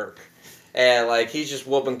brawl with Kirk, and he's just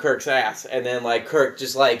whooping Kirk's ass, and then Kirk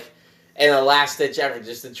just in a last ditch effort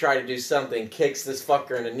just to try to do something, kicks this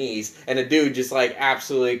fucker in the knees, and the dude just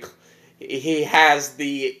absolutely, he has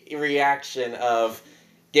the reaction of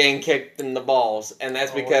getting kicked in the balls, and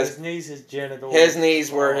that's because his knees, his genitals, his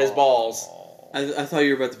knees were his balls. I thought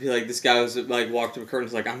you were about to be this guy was walked to a curtain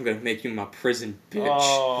and was I'm gonna make you my prison bitch.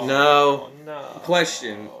 Oh, no.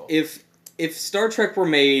 Question: If Star Trek weren't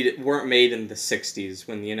made in the 60s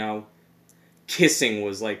when kissing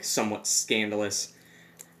was somewhat scandalous,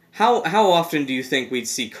 how often do you think we'd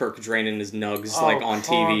see Kirk draining his nugs on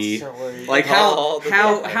TV? Constantly.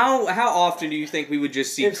 How often do you think we would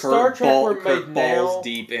just see Kirk balls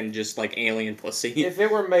deep in just alien pussy? If it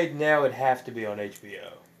were made now, it'd have to be on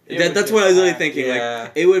HBO. That's what I was really thinking. Yeah.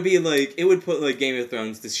 Like, it would be like, it would put like Game of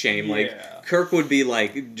Thrones to shame. Yeah. Like, Kirk would be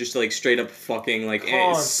like, just like straight up fucking like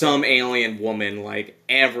some alien woman like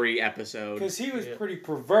every episode. Because he was pretty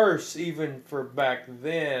perverse even for back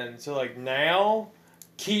then. So like now,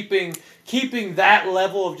 keeping that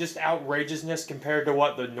level of just outrageousness compared to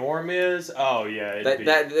what the norm is. Oh yeah,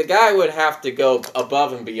 that the guy would have to go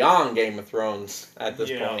above and beyond Game of Thrones at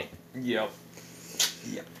this point. Yep.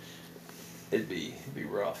 It'd be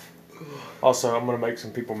rough. Also, I'm gonna make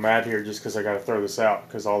some people mad here just because I gotta throw this out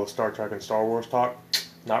because all the Star Trek and Star Wars talk.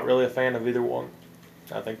 Not really a fan of either one.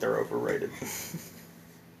 I think they're overrated.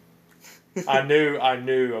 I knew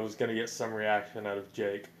I was gonna get some reaction out of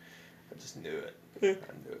Jake. I just knew it. I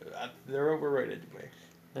knew it. They're overrated to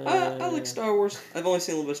me. I like Star Wars. I've only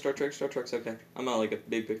seen a little bit of Star Trek. Star Trek's okay. I'm not like a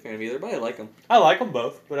big fan of either, but I like them. I like them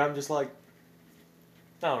both, but I'm just like,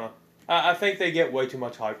 I don't know. I think they get way too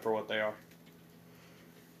much hype for what they are.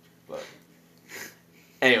 But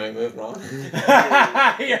anyway, moving on.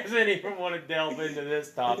 He doesn't even want to delve into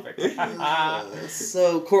this topic.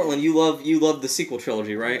 So, Cortland, you love the sequel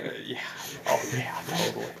trilogy, right? Yeah. Oh yeah,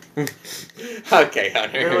 totally. Okay,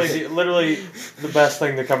 Hunter. Literally, the best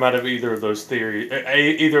thing to come out of either of those series.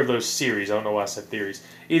 I don't know why I said theories.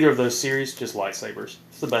 Either of those series, just lightsabers.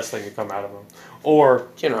 It's the best thing to come out of them. Or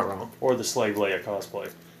you're not wrong. Or the Slave Leia cosplay,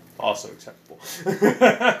 also acceptable.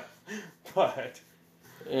 But.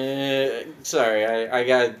 Sorry, I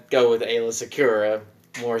gotta go with Ayla Secura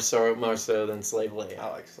more so than Slave Leia.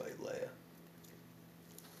 I like Slave Leia.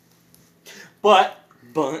 But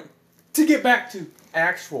to get back to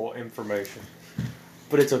actual information,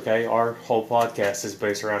 but it's okay. Our whole podcast is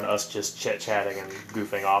based around us just chit-chatting and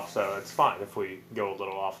goofing off, so it's fine if we go a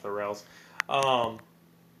little off the rails.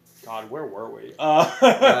 God, where were we?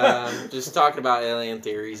 Just talking about alien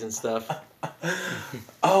theories and stuff.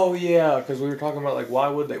 Oh yeah, because we were talking about like why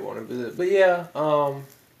would they want to visit? But yeah,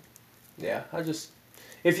 I just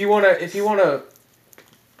if you wanna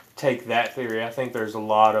take that theory, I think there's a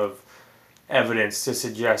lot of evidence to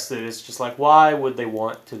suggest that it's just like why would they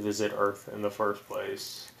want to visit Earth in the first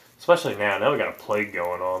place? Especially now we got a plague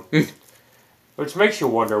going on, which makes you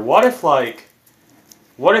wonder what if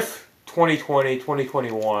 2020,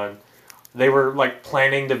 2021. They were, like,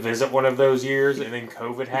 planning to visit one of those years, and then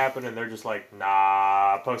COVID happened, and they're just like,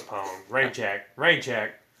 nah, postpone. Rain check.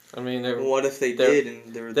 I mean, what if they did,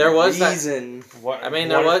 and there was reason? What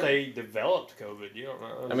if they developed COVID? You don't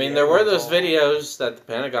know. I mean, there were those videos that the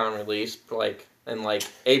Pentagon released, like, in, like,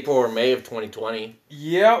 April or May of 2020.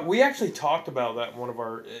 Yeah, we actually talked about that in one of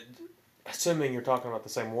our, assuming you're talking about the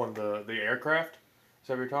same one, the aircraft. Is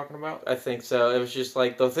that what you're talking about? I think so. It was just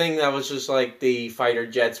like the thing that was just like the fighter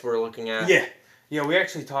jets we're looking at. Yeah, we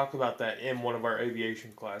actually talked about that in one of our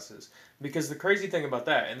aviation classes. Because the crazy thing about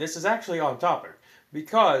that, and this is actually on topic,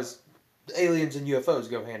 because aliens and UFOs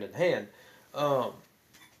go hand in hand.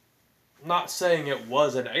 Not saying it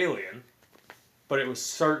was an alien, but it was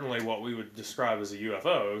certainly what we would describe as a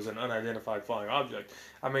UFO. It was an unidentified flying object.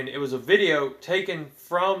 I mean, it was a video taken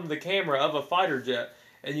from the camera of a fighter jet,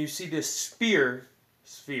 and you see this sphere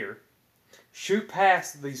shoot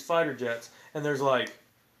past these fighter jets, and there's like,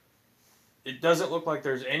 it doesn't look like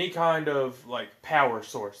there's any kind of like power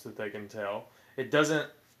source that they can tell. It doesn't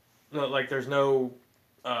like there's no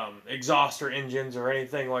exhaust or engines or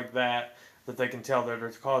anything like that they can tell that are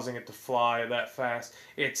causing it to fly that fast.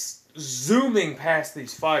 It's zooming past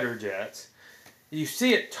these fighter jets. You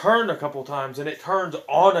see it turn a couple times, and it turns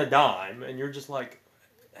on a dime, and you're just like,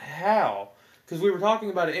 how? Because we were talking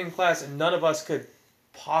about it in class, and none of us could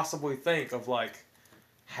possibly think of like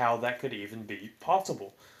how that could even be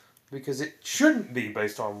possible, because it shouldn't be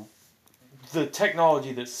based on the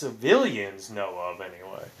technology that civilians know of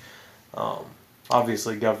anyway.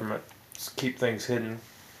 Obviously, governments keep things hidden.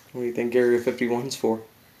 What do you think Area 51's for?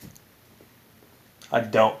 I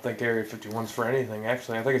don't think Area 51's for anything.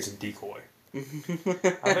 Actually, I think it's a decoy. I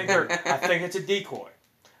think it's a decoy.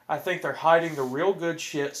 I think they're hiding the real good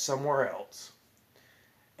shit somewhere else.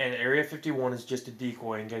 And Area 51 is just a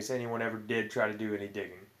decoy in case anyone ever did try to do any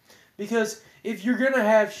digging. Because if you're going to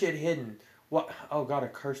have shit hidden... Oh, God, I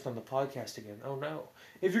cursed on the podcast again. Oh, no.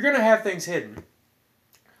 If you're going to have things hidden,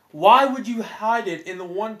 why would you hide it in the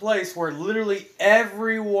one place where literally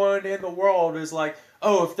everyone in the world is like,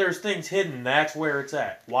 oh, if there's things hidden, that's where it's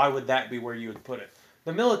at? Why would that be where you would put it?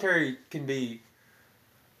 The military can be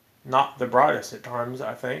not the brightest at times,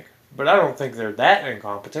 I think. But I don't think they're that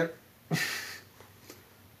incompetent.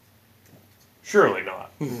 Surely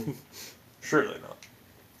not. Surely not.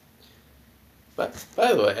 But,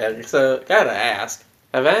 by the way, so, gotta ask,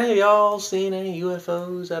 have any of y'all seen any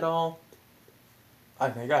UFOs at all? I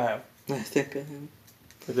think I have. I think I have.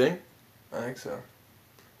 You think? I think so.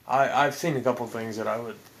 I've seen a couple things that I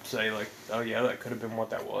would say, like, oh yeah, that could have been what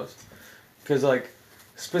that was. Because, like,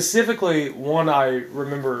 specifically, one I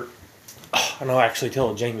remember, and I'll actually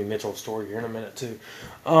tell a Jamie Mitchell story here in a minute, too.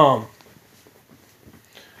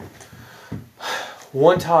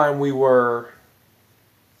 One time we were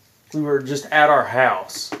just at our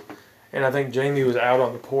house, and I think Jamie was out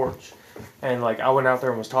on the porch, and, like, I went out there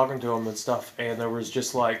and was talking to him and stuff, and there was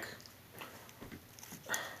just, like,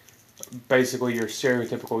 basically your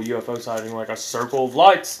stereotypical UFO sighting, like a circle of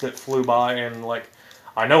lights that flew by, and, like,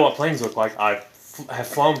 I know what planes look like. I have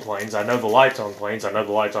flown planes. I know the lights on planes. I know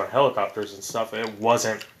the lights on helicopters and stuff. It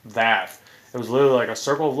wasn't that. It was literally like a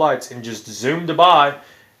circle of lights and just zoomed by,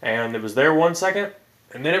 and it was there 1 second,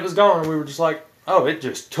 and then it was gone, and we were just like, oh, it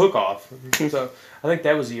just took off. So I think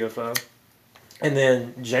that was a UFO. And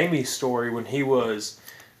then Jamie's story when he was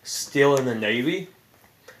still in the Navy,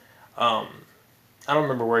 I don't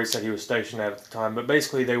remember where he said he was stationed at the time, but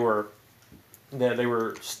basically they were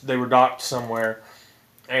docked somewhere,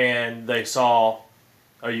 and they saw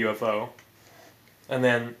a UFO. And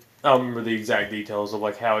then I don't remember the exact details of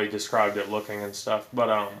like how he described it looking and stuff,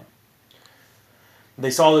 but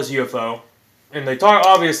they saw this UFO, and they talked.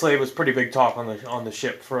 Obviously, it was pretty big talk on the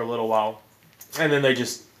ship for a little while, and then they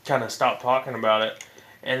just kind of stopped talking about it.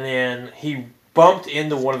 And then he bumped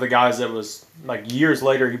into one of the guys that was, like, years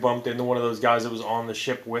later, he bumped into one of those guys that was on the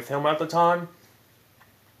ship with him at the time.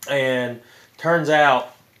 And turns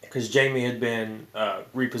out, because Jamie had been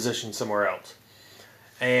repositioned somewhere else,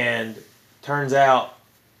 and turns out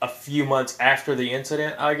a few months after the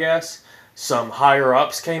incident, I guess, some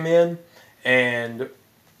higher-ups came in and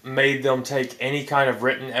made them take any kind of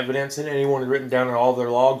written evidence that anyone had written down in all of their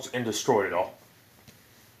logs and destroyed it all.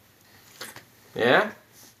 Yeah?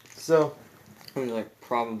 So... We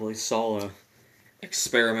probably saw a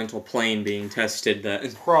experimental plane being tested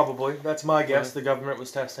that... Probably. That's my guess. The government was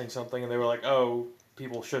testing something and they were like, oh,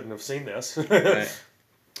 people shouldn't have seen this.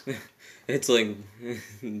 It's like...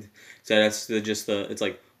 so that's just the... It's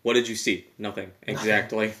like, what did you see? Nothing.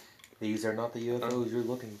 Exactly. These are not the UFOs you're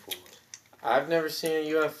looking for. I've never seen a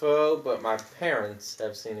UFO, but my parents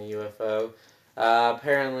have seen a UFO.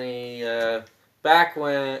 Apparently, back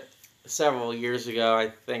when... several years ago, I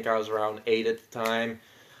think I was around 8 at the time,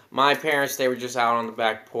 my parents, they were just out on the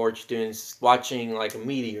back porch watching like a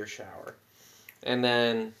meteor shower. And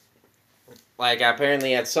then, like,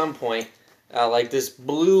 apparently at some point, like this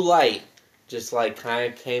blue light just like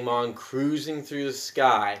kind of came on cruising through the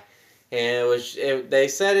sky. And they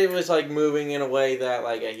said it was like moving in a way that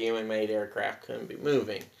like a human-made aircraft couldn't be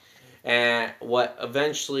moving. And what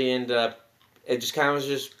eventually ended up, it just kind of was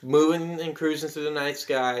just moving and cruising through the night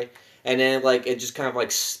sky. And then, like, it just kind of, like,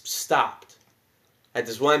 stopped at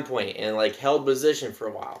this one point and, like, held position for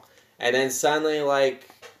a while. And then suddenly, like,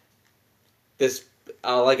 this,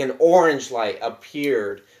 like, an orange light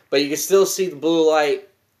appeared. But you could still see the blue light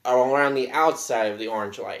around the outside of the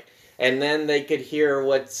orange light. And then they could hear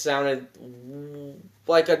what sounded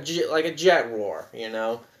like a jet roar, you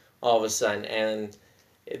know, all of a sudden. And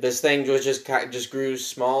this thing was just grew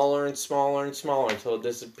smaller and smaller and smaller until it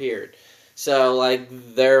disappeared. So, like,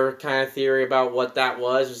 their kind of theory about what that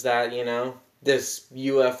was that, you know, this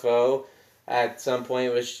UFO at some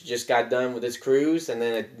point just got done with its cruise and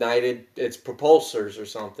then ignited its propulsors or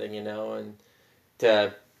something, you know, and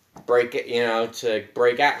to break it, you know, to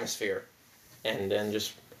break atmosphere, and then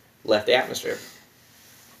just left the atmosphere.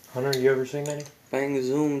 Hunter, you ever seen any? Bang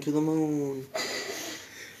zoom to the moon.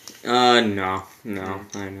 No,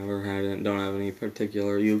 I never had it. Don't have any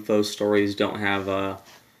particular UFO stories. Don't have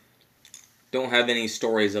any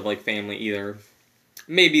stories of, like, family either.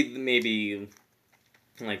 Maybe,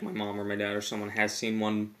 like, my mom or my dad or someone has seen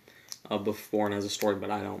one before and has a story,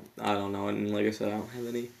 but I don't know. And like I said, I don't have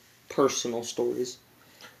any personal stories.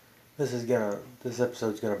 This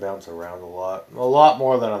episode's gonna bounce around a lot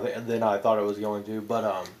more than I thought it was going to.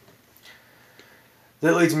 But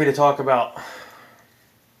that leads me to talk about.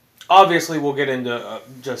 Obviously, we'll get into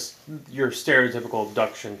just your stereotypical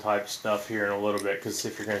abduction type stuff here in a little bit, because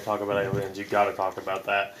if you're going to talk about aliens, you've got to talk about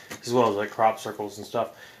that, as well as like crop circles and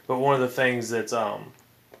stuff. But one of the things that's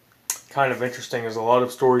kind of interesting is a lot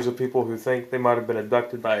of stories of people who think they might have been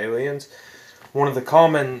abducted by aliens. One of the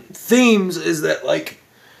common themes is that, like,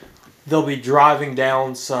 they'll be driving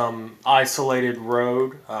down some isolated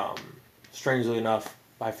road. Strangely enough,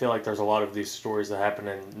 I feel like there's a lot of these stories that happen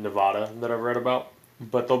in Nevada that I've read about.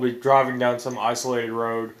 But they'll be driving down some isolated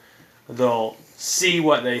road. They'll see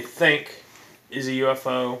what they think is a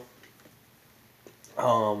UFO.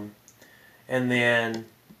 And then,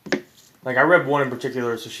 like, I read one in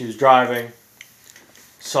particular. So she was driving,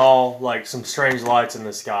 saw like some strange lights in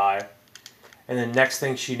the sky, and then next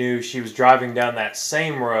thing she knew, she was driving down that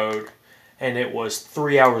same road, and it was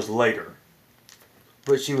 3 hours later.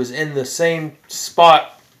 But she was in the same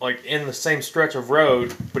spot, like in the same stretch of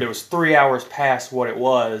road, but it was 3 hours past what it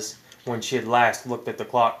was when she had last looked at the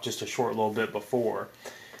clock just a short little bit before.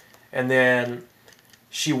 And then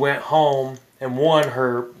she went home, and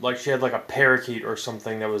she had like a parakeet or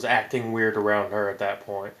something that was acting weird around her at that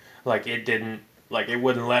point. Like it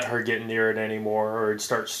wouldn't let her get near it anymore, or it'd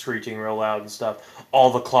start screeching real loud and stuff.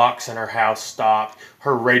 All the clocks in her house stopped.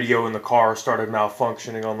 Her radio in the car started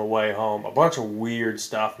malfunctioning on the way home. A bunch of weird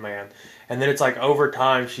stuff, man. And then it's like over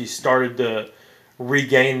time she started to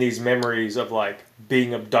regain these memories of like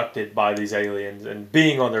being abducted by these aliens and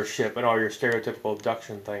being on their ship and all your stereotypical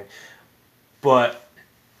abduction thing. But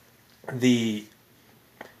the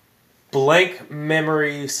blank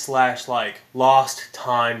memory / like lost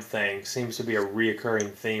time thing seems to be a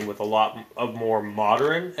reoccurring theme with a lot of more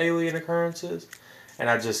modern alien occurrences, and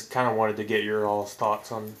I just kind of wanted to get your all's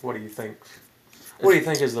thoughts on what do you think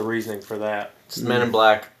is the reasoning for that? It's Men in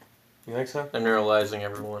Black. You think so? They're neuralizing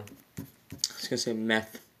everyone. I was gonna say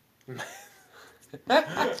meth.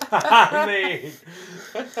 I mean,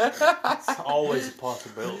 it's always a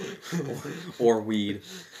possibility. Or weed.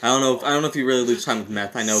 I don't know if you really lose time with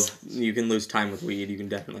meth. I know you can lose time with weed. You can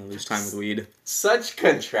definitely lose time with weed. Such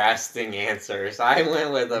contrasting answers. I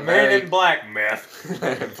went with a Man in Black meth.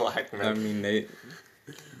 Men in Black meth. I mean,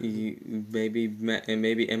 maybe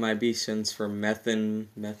MIB stands for meth and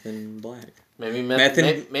black. Maybe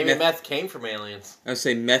meth came from aliens. I would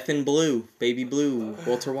say meth and blue, baby blue,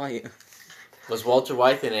 Walter White. Was Walter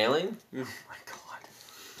White an alien? Oh my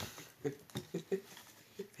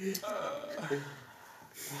god.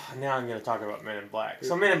 Now I'm going to talk about Men in Black.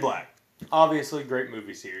 So Men in Black, obviously great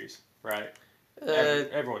movie series, right?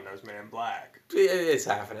 Everyone knows Men in Black. It's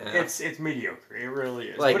half and half. It's mediocre. It really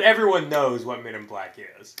is. Like, but everyone knows what Men in Black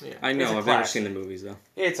is. Yeah. I know. I've never seen the movies though.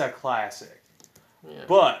 It's a classic.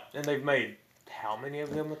 Yeah. And they've made how many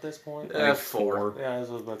of them at this point? Like 4. Yeah, I was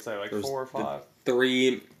about to say like There's 4 or 5.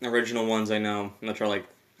 3 original ones I know. I'm not sure. Like,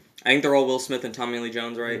 I think they're all Will Smith and Tommy Lee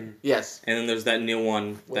Jones, right? Mm. Yes. And then there's that new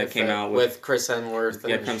one that came out with Chris Hemsworth.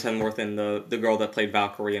 Yeah, Chris Hemsworth and the girl that played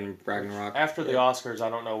Valkyrie in Ragnarok. After the Oscars, I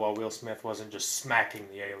don't know why Will Smith wasn't just smacking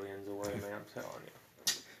the aliens away, man. I'm telling you.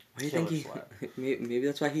 Why do you think he? Maybe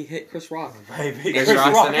that's why he hit Chris Rock. Maybe Chris Chris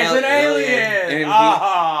Rock's Rock an is an alien.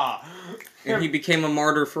 And he became a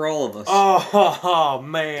martyr for all of us. Oh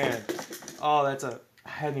man. Oh, I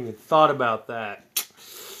hadn't even thought about that.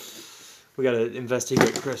 We gotta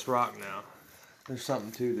investigate Chris Rock now. There's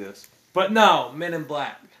something to this. But no, Men in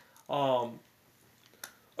Black.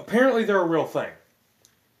 Apparently they're a real thing.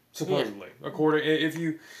 Supposedly. Yeah. According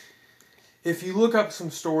if you look up some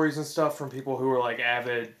stories and stuff from people who are like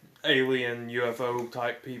avid alien UFO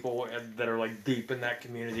type people that are like deep in that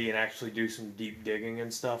community and actually do some deep digging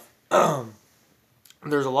and stuff.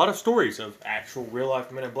 There's a lot of stories of actual real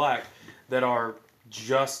life Men in Black that are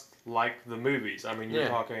just like the movies. I mean, you're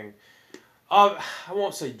talking, I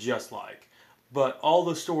won't say just like, but all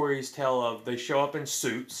the stories tell of they show up in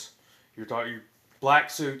suits. You're talking black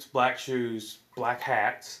suits, black shoes, black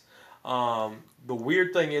hats. The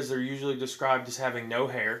weird thing is they're usually described as having no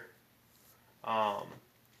hair.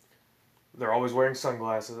 They're always wearing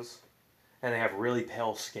sunglasses, and they have really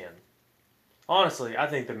pale skin. Honestly, I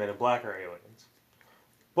think the Men in Black are aliens.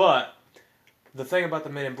 But the thing about the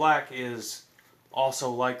Men in Black is also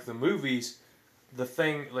like the movies,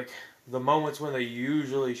 the moments when they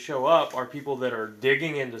usually show up are people that are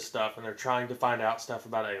digging into stuff and they're trying to find out stuff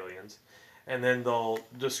about aliens. And then they'll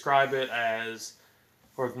describe it as,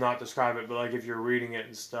 or not describe it, but like if you're reading it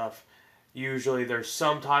and stuff, usually there's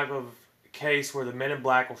some type of case where the Men in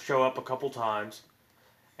Black will show up a couple times,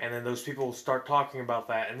 and then those people will start talking about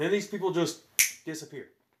that, and then these people just disappear.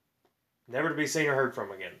 Never to be seen or heard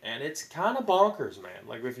from again. And it's kind of bonkers, man.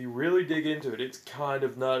 Like, if you really dig into it, it's kind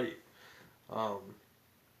of nutty.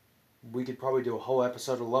 We could probably do a whole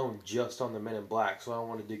episode alone just on the Men in Black, so I don't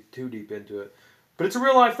want to dig too deep into it. But it's a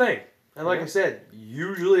real life thing. And like I said,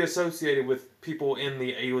 usually associated with people in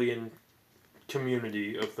the alien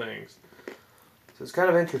community of things. So it's kind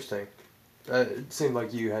of interesting. It seemed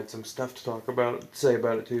like you had some stuff to say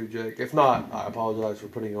about it too, Jake. If not, I apologize for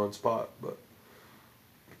putting you on the spot, but...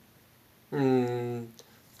 Not I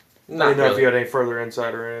didn't know if you had any further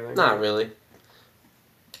insight or anything. Not really.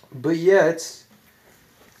 But yeah, it's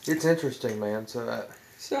interesting, man. So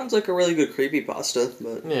sounds like a really good creepypasta,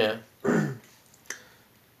 but yeah.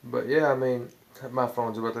 But yeah, I mean, my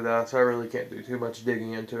phone's about to die, so I really can't do too much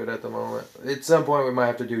digging into it at the moment. At some point, we might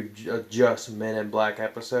have to do a just Men in Black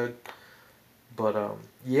episode. But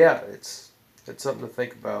yeah, it's something to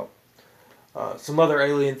think about. Some other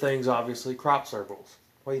alien things, obviously, crop circles.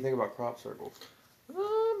 What do you think about crop circles?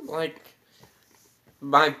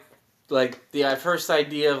 The first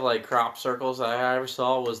idea of like crop circles that I ever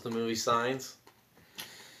saw was the movie Signs.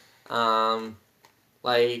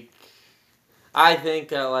 Like I think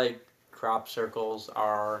that like crop circles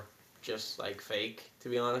are just like fake. To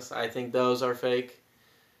be honest, I think those are fake.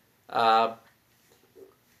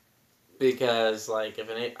 Because like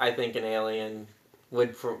I think an alien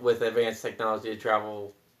would with advanced technology to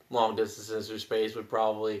travel long distances through space would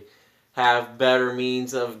probably have better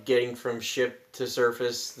means of getting from ship to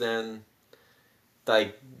surface than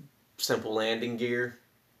like simple landing gear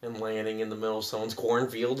and landing in the middle of someone's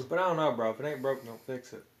cornfield. But I don't know, bro. If it ain't broke, don't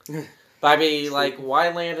fix it. But I mean, like, why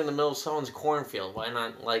land in the middle of someone's cornfield? Why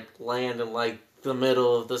not like land in like the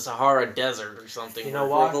middle of the Sahara Desert or something? You know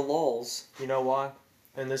why? For the lulz. You know why?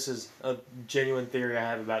 And this is a genuine theory I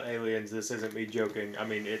have about aliens. This isn't me joking. I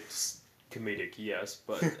mean, it's comedic, yes,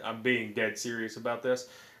 but I'm being dead serious about this.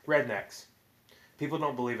 Rednecks. People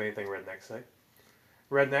don't believe anything rednecks say.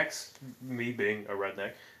 Rednecks, me being a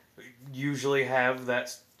redneck, usually have that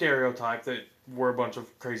stereotype that we're a bunch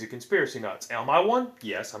of crazy conspiracy nuts. Am I one?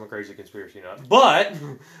 Yes, I'm a crazy conspiracy nut. But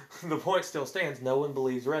the point still stands. No one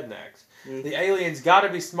believes rednecks. Mm-hmm. The aliens got to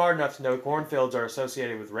be smart enough to know cornfields are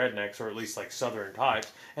associated with rednecks, or at least like southern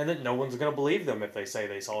types, and that no one's going to believe them if they say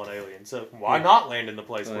they saw an alien. So why not land in the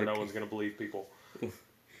place where no one's going to believe people?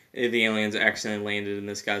 The aliens accidentally landed in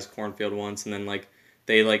this guy's cornfield once, and then like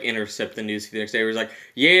they like intercept the news feed the next day. It was like,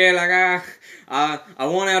 yeah, like I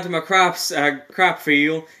went out to my crop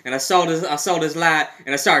field and I saw this light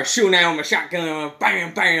and I started shooting out with my shotgun,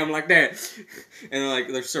 bam, bam, like that. And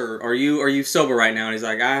they're like, sir, are you sober right now? And he's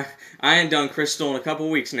like, I ain't done crystal in a couple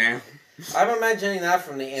weeks now. I'm imagining that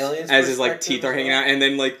from the aliens' as his like teeth are hanging out, and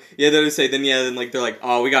then like then like they're like,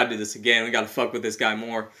 oh, we gotta do this again. We gotta fuck with this guy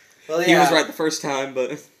more. Well, yeah. He was right the first time,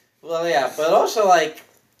 but. Well, yeah, but also like.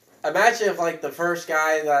 Imagine if, like, the first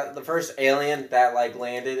alien that, like,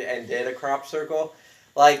 landed and did a crop circle,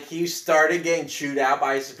 like, he started getting chewed out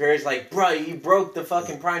by his superiors, like, bro, you broke the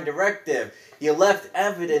fucking Prime Directive. You left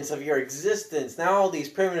evidence of your existence. Now all these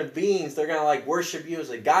primitive beings, they're gonna, like, worship you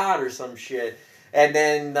as a god or some shit. And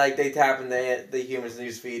then, like, they tap in the humans'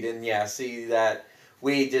 newsfeed and, yeah, see that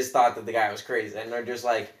we just thought that the guy was crazy. And they're just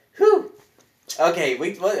like, whew,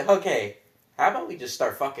 okay. How about we just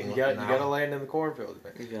start fucking? You gotta land in the cornfield.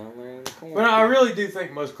 You gotta land in the cornfield. But I really do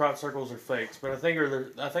think most crop circles are fakes. But I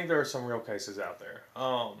think there are some real cases out there.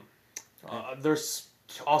 There's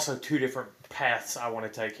also two different paths I want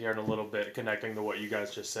to take here in a little bit, connecting to what you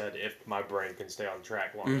guys just said. If my brain can stay on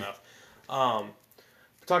track long enough.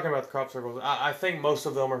 Talking about the crop circles, I think most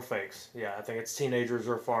of them are fakes. Yeah, I think it's teenagers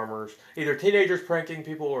or farmers, either teenagers pranking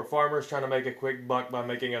people or farmers trying to make a quick buck by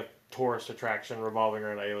making a tourist attraction revolving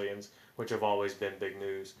around aliens, which have always been big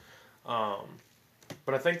news.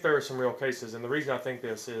 But I think there are some real cases, and the reason I think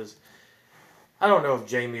this is, I don't know if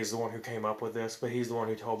Jamie is the one who came up with this, but he's the one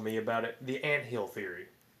who told me about it, the anthill theory.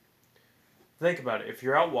 Think about it. If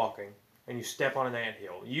you're out walking and you step on an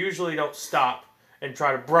anthill, you usually don't stop and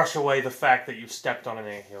try to brush away the fact that you've stepped on an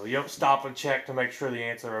anthill. You don't stop and check to make sure the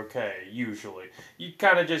ants are okay, usually. You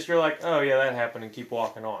kind of just, you're like, oh yeah, that happened, and keep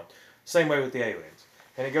walking on. Same way with the aliens.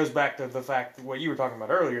 And it goes back to the fact, what you were talking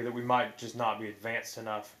about earlier, that we might just not be advanced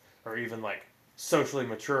enough, or even like socially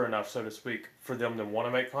mature enough, so to speak, for them to want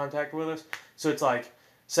to make contact with us. So it's like,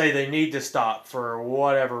 say they need to stop for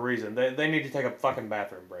whatever reason. They need to take a fucking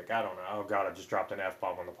bathroom break. I don't know. Oh god, I just dropped an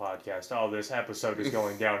F-bomb on the podcast. Oh, this episode is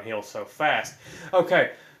going downhill so fast.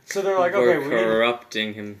 Okay, so they're like, okay, we're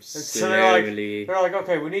corrupting him slowly. They're like,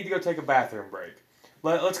 okay, we need to go take a bathroom break.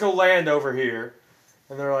 Let's go land over here.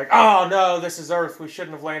 And they're like, oh no, this is Earth. We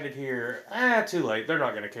shouldn't have landed here. Too late. They're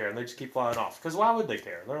not going to care. And they just keep flying off. Because why would they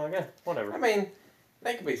care? They're like, whatever. I mean,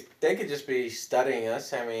 they could just be studying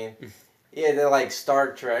us. I mean, yeah, they're like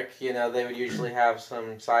Star Trek. You know, they would usually have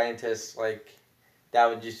some scientists, like, that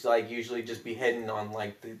would just, like, usually just be hidden on,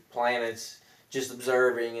 like, the planets, just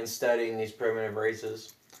observing and studying these primitive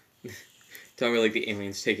races. Tell me, like, the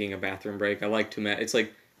aliens taking a bathroom break. I like to imagine.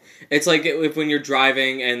 It's like if when you're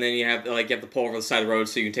driving and then you have to pull over the side of the road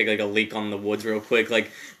so you can take like a leak on the woods real quick.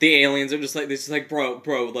 Like the aliens are just like this is like bro,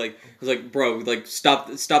 like it's like bro, like stop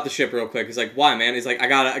the ship real quick. He's like, why, man? He's like, I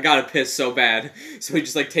gotta piss so bad. So he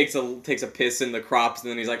just like takes a piss in the crops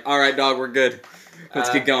and then he's like, all right, dog, we're good.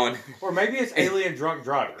 Let's get going. Or maybe it's alien drunk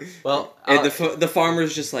drivers. Well, and the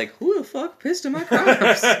farmer's just like, who the fuck pissed in my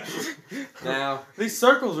crops? Now these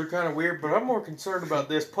circles are kind of weird, but I'm more concerned about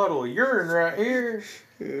this puddle of urine right here.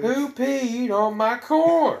 Who peed on my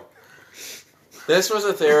corn? This was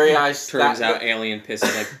a theory Turns out alien piss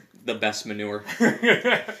is like the best manure.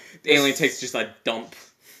 The alien takes just a dump.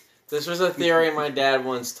 This was a theory my dad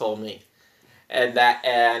once told me, and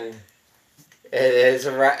it's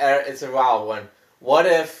a wild one. What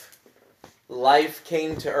if life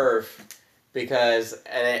came to Earth because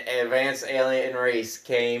an advanced alien race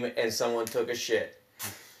came and someone took a shit?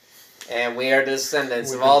 And we are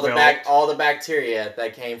descendants of all the bacteria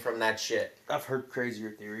that came from that shit. I've heard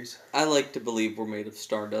crazier theories. I like to believe we're made of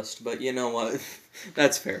stardust, but you know what?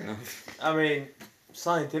 That's fair enough. I mean,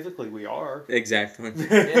 scientifically we are. Exactly.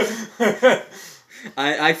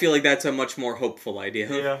 I feel like that's a much more hopeful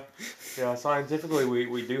idea. Yeah. Scientifically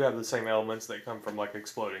we do have the same elements that come from like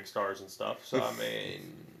exploding stars and stuff. So I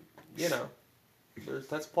mean,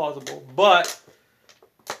 that's plausible. But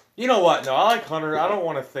you know what? No, I like Hunter. I don't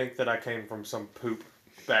want to think that I came from some poop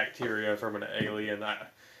bacteria from an alien.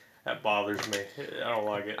 That bothers me. I don't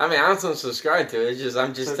like it. I mean, I don't subscribe to it.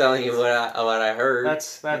 I'm just telling you what I heard.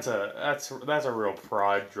 That's a real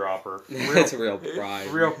pride dropper. That's a real pride.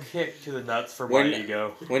 Real kick to the nuts for my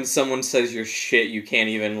ego. When someone says you're shit, you can't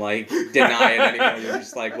even like deny it anymore. You're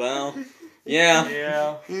just like, well,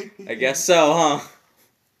 yeah. I guess so, huh?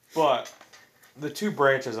 But the two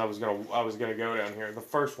branches I was gonna go down here. The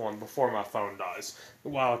first one, before my phone dies,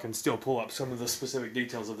 while I can still pull up some of the specific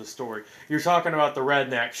details of the story. You're talking about the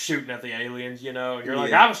redneck shooting at the aliens, and you're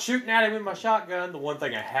like, I was shooting at him with my shotgun. The one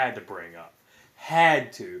thing I had to bring up,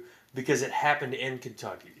 because it happened in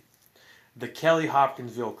Kentucky, the Kelly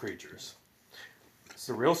Hopkinsville creatures. It's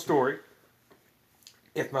a real story.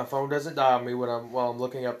 If my phone doesn't die on me while I'm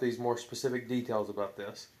looking up these more specific details about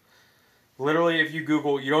this. Literally, if you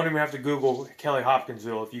Google, you don't even have to Google Kelly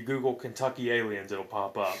Hopkinsville. If you Google Kentucky aliens, it'll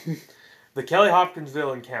pop up. The Kelly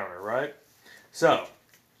Hopkinsville encounter, right? So,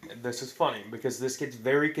 this is funny because this gets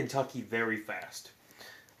very Kentucky very fast.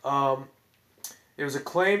 It was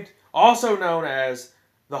acclaimed, also known as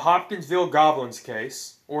the Hopkinsville Goblins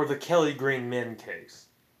case or the Kelly Green Men case.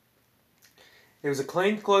 It was a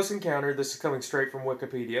claimed close encounter. This is coming straight from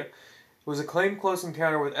Wikipedia. It was a claimed close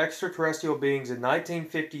encounter with extraterrestrial beings in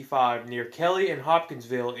 1955 near Kelly and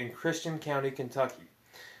Hopkinsville in Christian County, Kentucky.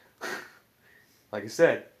 Like I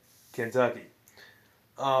said, Kentucky.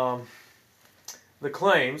 The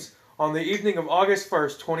claims, on the evening of August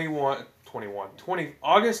 1st,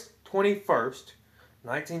 August 21st,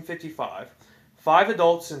 1955, 5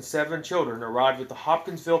 adults and 7 children arrived at the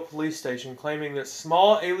Hopkinsville police station claiming that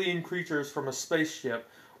small alien creatures from a spaceship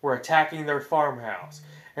were attacking their farmhouse,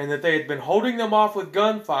 and that they had been holding them off with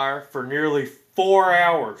gunfire for nearly 4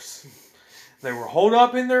 hours. They were holed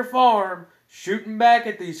up in their farm, shooting back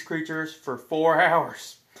at these creatures for 4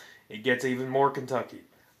 hours. It gets even more Kentucky,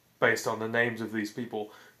 based on the names of these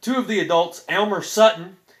people. 2 of the adults, Elmer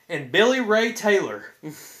Sutton and Billy Ray Taylor,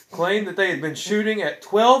 claimed that they had been shooting at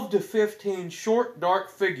 12 to 15 short, dark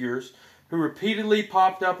figures who repeatedly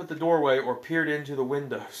popped up at the doorway or peered into the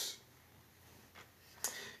windows.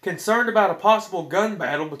 Concerned about a possible gun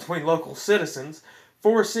battle between local citizens,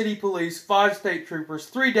 4 city police, 5 state troopers,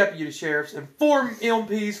 3 deputy sheriffs, and 4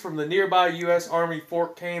 MPs from the nearby U.S. Army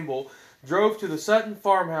Fort Campbell drove to the Sutton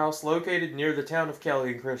farmhouse located near the town of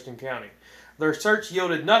Kelly in Christian County. Their search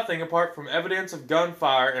yielded nothing apart from evidence of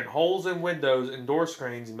gunfire and holes in windows and door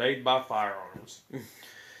screens made by firearms.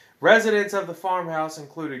 Residents of the farmhouse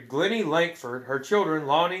included Glennie Lankford, her children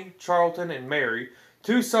Lonnie, Charlton, and Mary,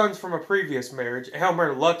 2 sons from a previous marriage,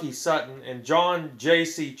 Elmer Lucky Sutton and John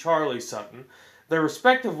J.C. Charlie Sutton, their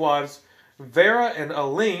respective wives, Vera and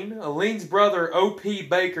Aline, Aline's brother O.P.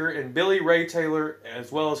 Baker, and Billy Ray Taylor,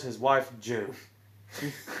 as well as his wife June.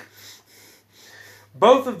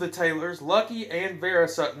 Both of the Taylors, Lucky and Vera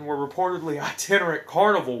Sutton, were reportedly itinerant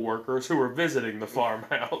carnival workers who were visiting the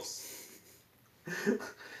farmhouse.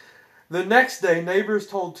 The next day, neighbors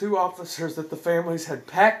told 2 officers that the families had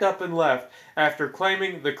packed up and left after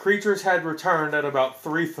claiming the creatures had returned at about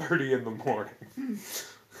 3:30 in the morning.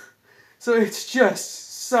 So it's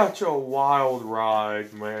just such a wild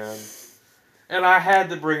ride, man. And I had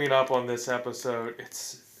to bring it up on this episode.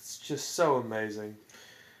 It's just so amazing.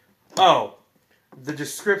 Oh, the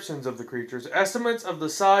descriptions of the creatures. Estimates of the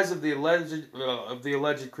size of the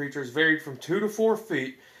alleged creatures varied from 2 to 4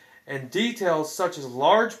 feet, and details such as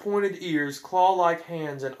large pointed ears, claw-like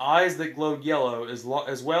hands, and eyes that glowed yellow, as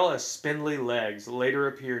well as spindly legs, later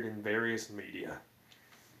appeared in various media.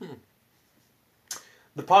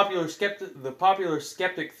 The popular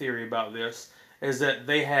skeptic theory about this is that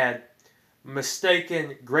they had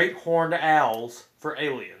mistaken great horned owls for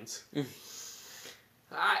aliens.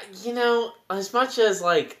 As much as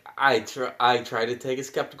I try to take a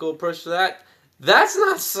skeptical approach to that, that's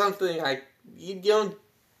not something you don't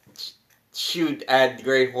shoot at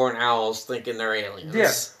great horned owls thinking they're aliens.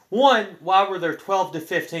 Yeah. One, why were there 12 to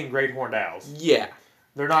 15 great horned owls? Yeah.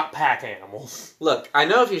 They're not pack animals. Look, I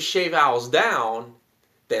know if you shave owls down,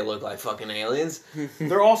 they look like fucking aliens.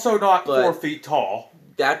 They're also not But- 4 feet tall.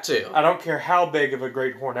 That too. I don't care how big of a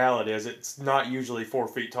great horned owl it is, it's not usually 4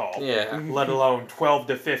 feet tall. Yeah. Let alone 12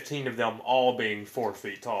 to 15 of them all being 4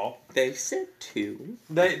 feet tall. They said 2.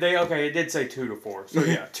 They okay, it did say 2 to 4. So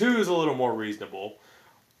yeah, 2 is a little more reasonable.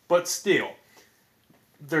 But still,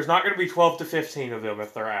 there's not going to be 12 to 15 of them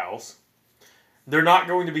if they're owls. They're not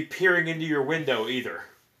going to be peering into your window either.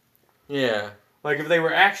 Yeah. Like, if they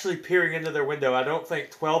were actually peering into their window, I don't think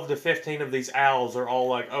 12 to 15 of these owls are all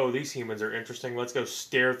like, oh, these humans are interesting, let's go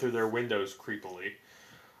stare through their windows creepily.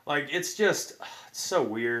 Like, it's just, it's so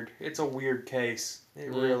weird. It's a weird case. It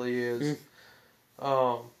really is.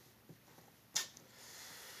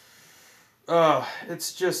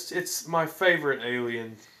 It's my favorite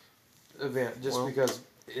Alien event, just because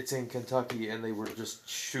it's in Kentucky and they were just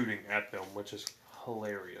shooting at them, which is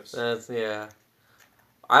hilarious. Yeah.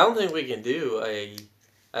 I don't think we can do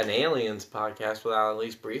an aliens podcast without at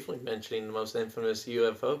least briefly mentioning the most infamous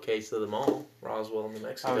UFO case of them all, Roswell, New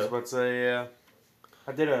Mexico. I was about to say,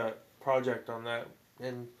 I did a project on that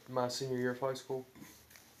in my senior year of high school.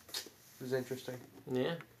 It was interesting.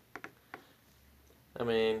 Yeah. I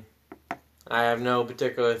mean, I have no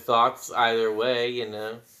particular thoughts either way, you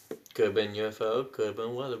know. Could have been UFO, could have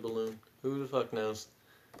been weather balloon. Who the fuck knows?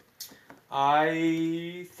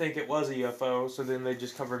 I think it was a UFO, so then they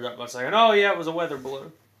just covered it up by saying, oh yeah, it was a weather balloon.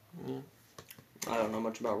 Yeah. I don't know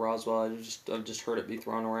much about Roswell. I've just heard it be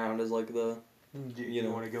thrown around as like the. Do you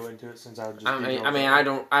want to go into it since I just? I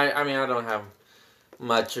don't have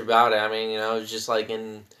much about it. I mean, you know, it's just like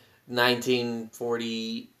in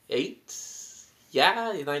 1948. Yeah,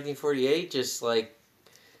 1948. Just like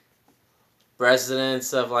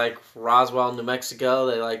residents of like Roswell, New Mexico,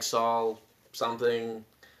 they like saw something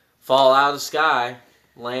fall out of the sky,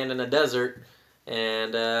 land in a desert,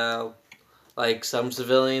 and like some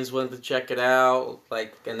civilians went to check it out,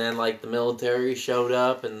 like, and then like the military showed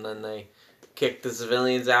up, and then they kicked the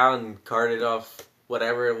civilians out and carted off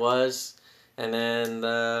whatever it was, and then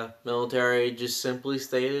the military just simply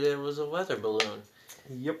stated it was a weather balloon.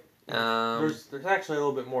 Yep. There's actually a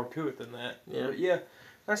little bit more to it than that. Yeah. But yeah,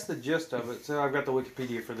 that's the gist of it. So I've got the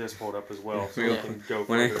Wikipedia for this pulled up as well, so we can go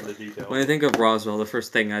When further into detail. When I think of Roswell, the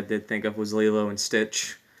first thing I did think of was Lilo and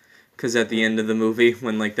Stitch. Because at the end of the movie,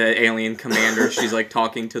 when like the alien commander, she's like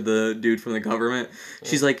talking to the dude from the government,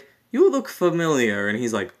 she's like, "You look familiar," and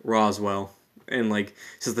he's like, "Roswell," and like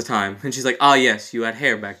says the time, and she's like, "Ah, yes, you had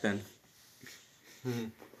hair back then."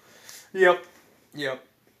 Yep.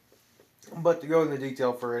 But to go into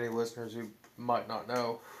detail for any listeners who might not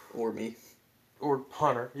know, Or me. or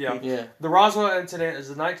Hunter, Yeah. The Roswell incident is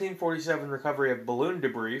the 1947 recovery of balloon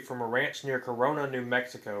debris from a ranch near Corona, New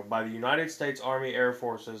Mexico, by the United States Army Air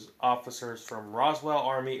Forces officers from Roswell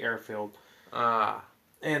Army Airfield.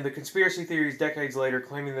 And the conspiracy theories decades later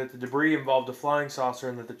claiming that the debris involved a flying saucer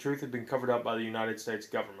and that the truth had been covered up by the United States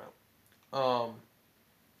government.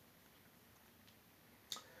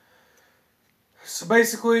 So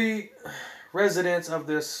basically, residents of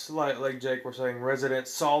this, like Jake was saying,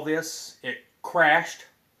 residents saw this. It crashed,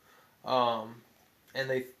 and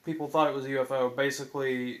people thought it was a UFO.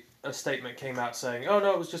 Basically, a statement came out saying, "Oh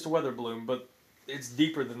no, it was just a weather balloon." But it's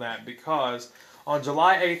deeper than that, because on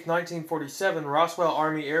July 8th, 1947, Roswell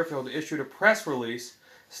Army Airfield issued a press release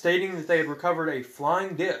stating that they had recovered a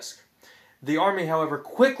flying disc. The Army, however,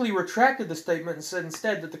 quickly retracted the statement and said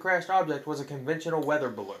instead that the crashed object was a conventional weather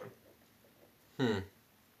balloon.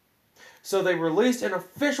 So they released an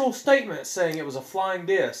official statement saying it was a flying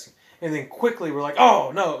disc, and then quickly were like,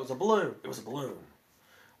 "Oh no, it was a balloon. It was a balloon,"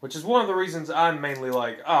 which is one of the reasons I'm mainly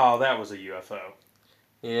like, "Oh, that was a UFO."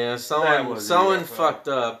 Yeah, someone fucked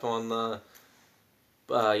up on the,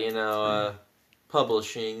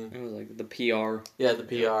 publishing. It was like the PR. Yeah, the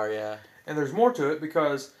PR. Yeah. And there's more to it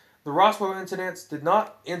because the Roswell incident did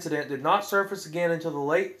not surface again until the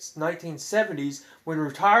late 1970s, when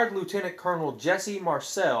retired Lieutenant Colonel Jesse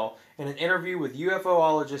Marcel, in an interview with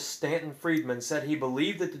UFOologist Stanton Friedman, said he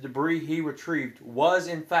believed that the debris he retrieved was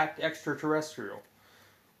in fact extraterrestrial.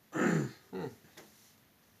 Yeah.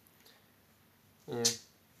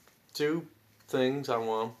 Two things I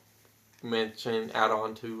want to mention, add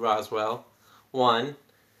on to Roswell. One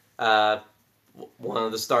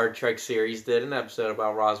of the Star Trek series did an episode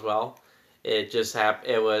about Roswell.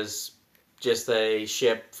 It was just a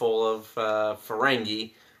ship full of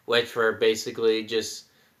Ferengi, which were basically just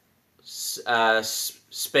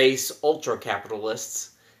space ultra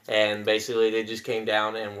capitalists, and basically they just came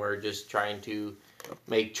down and were just trying to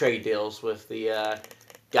make trade deals with the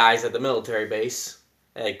guys at the military base.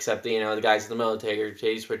 Except, the guys at the military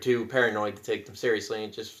base were too paranoid to take them seriously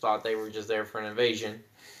and just thought they were just there for an invasion.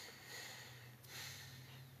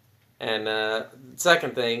 And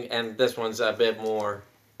second thing, and this one's a bit more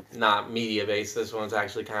not media based. This one's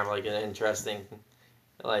actually kind of like an interesting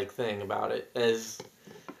thing about it is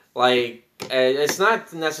it's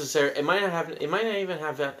not necessary. It might not even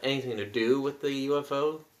have anything to do with the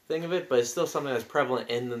UFO thing of it, but it's still something that's prevalent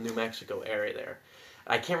in the New Mexico area there.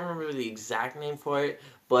 I can't remember the exact name for it,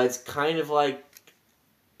 but it's kind of like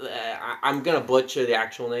I'm gonna butcher the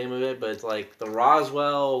actual name of it, but it's like the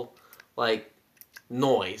Roswell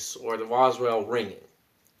noise or the Roswell ringing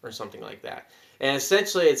or something like that. And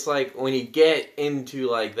essentially, it's like when you get into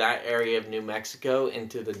that area of New Mexico,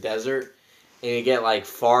 into the desert, and you get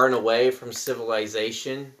far and away from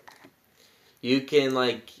civilization, you can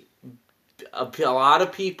a lot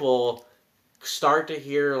of people start to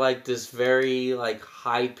hear this very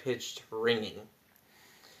high pitched ringing,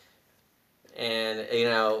 and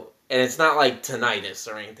and it's not like tinnitus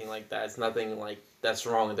or anything like that. It's nothing that's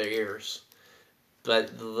wrong with their ears,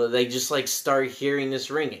 but they just start hearing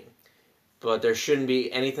this ringing, but there shouldn't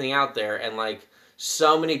be anything out there, and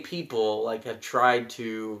so many people have tried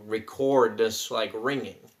to record this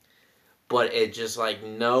ringing, but it just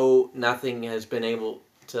nothing has been able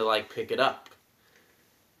to pick it up.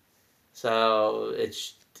 So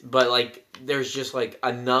there's just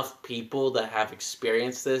enough people that have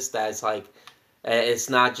experienced this that it's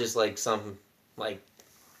not just some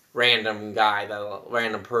random guy,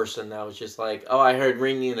 random person that was just oh, I heard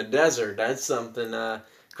ringing in the desert. That's something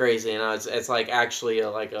crazy. It's actually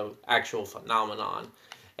a actual phenomenon,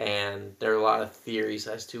 and there are a lot of theories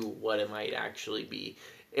as to what it might actually be.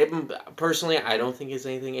 Personally, I don't think it's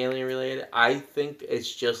anything alien related. I think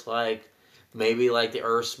it's just maybe the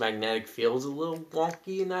Earth's magnetic field's a little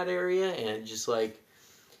wonky in that area, and it just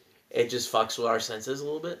fucks with our senses a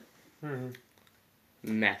little bit. Mm-hmm.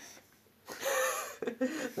 Meth.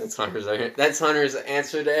 That's Hunter's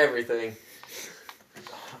answer to everything.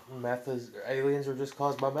 Aliens are just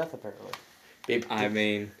caused by meth, apparently. I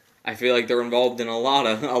mean, I feel like they're involved in a lot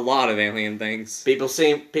of alien things.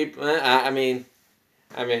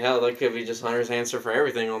 I mean, hell, that could be just Hunter's answer for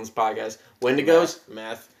everything on this podcast. Wendigos,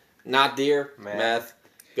 meth. Not deer, meth.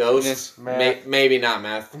 Ghosts, meth. Maybe not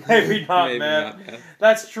meth. Maybe not meth.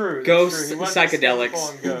 That's true. Ghosts, true.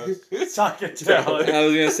 psychedelics. Psychedelics. I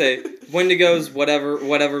was gonna say Wendigos,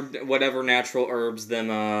 whatever natural herbs. Them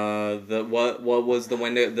what was the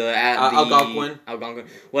Algonquin. Algonquin.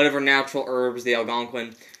 Whatever natural herbs, the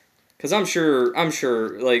Algonquin. Because I'm sure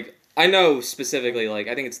I know specifically I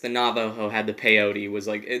think it's the Navajo had the peyote was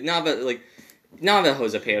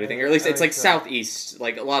Navajo's a peyote thing, or at least it's southeast,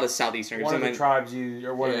 a lot of southeastern. One of the tribes used,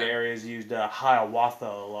 or one of the areas used Hiawatha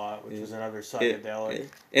a lot, which is another psychedelic.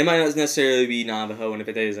 It might not necessarily be Navajo, and if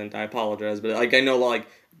it isn't, I apologize. But I know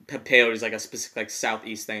peyote is a specific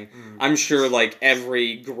southeast thing. I'm sure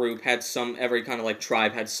every group had every kind of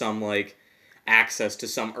tribe had some access to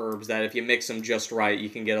some herbs that if you mix them just right, you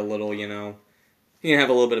can get a little you can have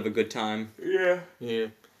a little bit of a good time. Yeah. Yeah.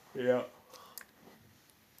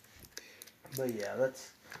 But yeah,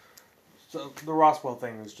 so the Roswell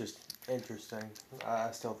thing was just interesting.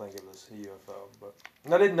 I still think it was a UFO, but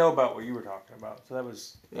I didn't know about what you were talking about, so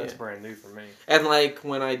that's brand new for me. And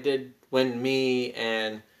when me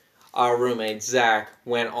and our roommate Zach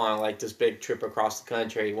went on this big trip across the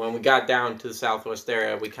country, when we got down to the southwest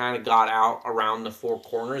area, we kind of got out around the Four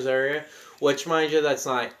Corners area, which mind you, that's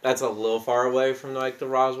a little far away from the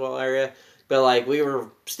Roswell area, but we were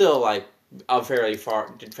still a fairly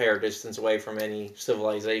fair distance away from any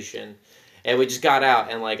civilization, and we just got out,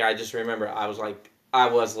 and I just remember I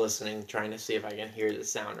was listening, trying to see if I can hear the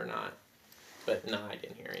sound or not, but no, I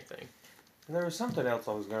didn't hear anything. And there was something else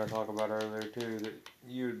I was going to talk about earlier too that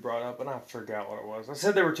you had brought up, and I forgot what it was. I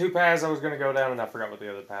said there were two paths I was going to go down, and I forgot what the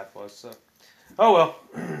other path was. So, oh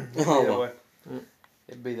well.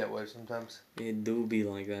 It'd be that way sometimes. It do be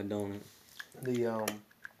like that, don't it?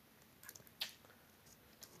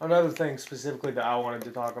 Another thing specifically that I wanted to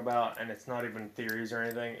talk about, and it's not even theories or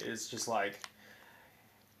anything, it's just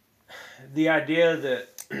the idea that...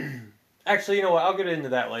 Actually, you know what? I'll get into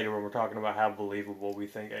that later when we're talking about how believable we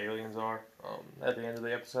think aliens are at the end of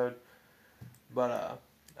the episode. But,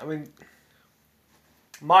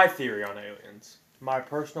 my theory on aliens. My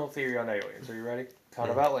personal theory on aliens. Are you ready? Kind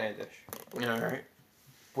of outlandish. Alright.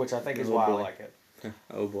 Which I think is why I like it.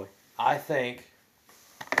 Oh boy. I think...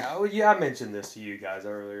 I mentioned this to you guys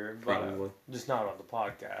earlier, but just not on the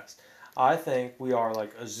podcast. I think we are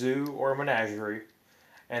like a zoo or a menagerie,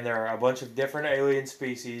 and there are a bunch of different alien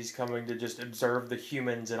species coming to just observe the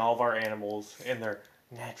humans and all of our animals in their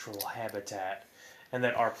natural habitat, and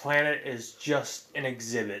that our planet is just an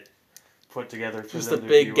exhibit put together for Just them a to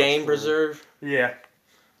big view us game through. preserve. Yeah,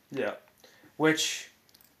 yeah. Which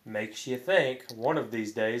makes you think, one of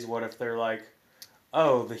these days, what if they're like,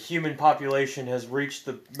 oh, the human population has reached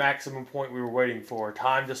the maximum point we were waiting for.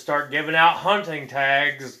 Time to start giving out hunting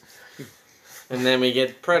tags. And then we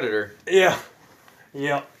get Predator. Yeah.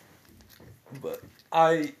 Yeah. But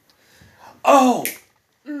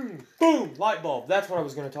boom! Light bulb. That's what I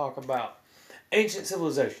was going to talk about. Ancient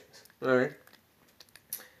civilizations. Alright.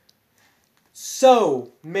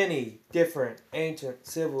 So many different ancient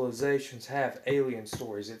civilizations have alien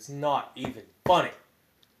stories. It's not even funny.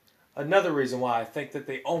 Another reason why I think that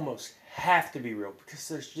they almost have to be real, because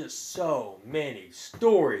there's just so many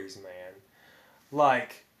stories, man.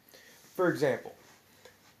 Like, for example,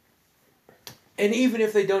 and even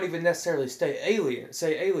if they don't even necessarily say aliens,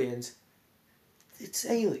 it's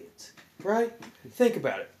aliens, right? Think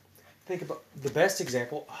about it. Think about the best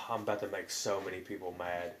example. Oh, I'm about to make so many people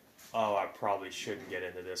mad. Oh, I probably shouldn't get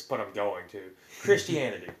into this, but I'm going to.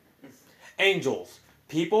 Christianity. Angels.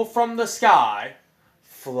 People from the sky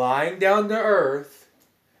flying down to Earth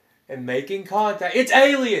and making contact. It's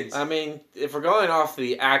aliens! I mean, if we're going off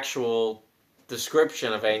the actual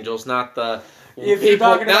description of angels, not the If you're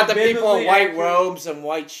talking not about the people in biblically white accurate- robes and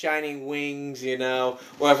white shining wings, you know,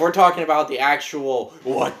 or if we're talking about the actual,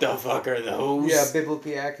 what the fuck are those? Yeah,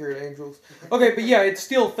 biblically accurate angels. Okay, but yeah, it's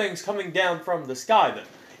still things coming down from the sky, then.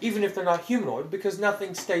 Even if they're not humanoid, because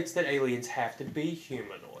nothing states that aliens have to be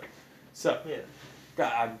humanoid. So, Yeah.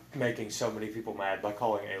 God, I'm making so many people mad by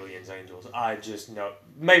calling aliens angels. I just know,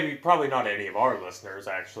 probably not any of our listeners,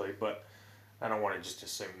 actually, but I don't want to just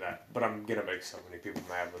assume that. But I'm going to make so many people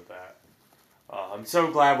mad with that. I'm so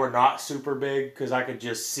glad we're not super big, because I could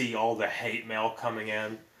just see all the hate mail coming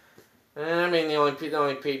in. I mean, the only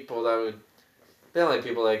people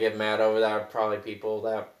that get mad over that are probably people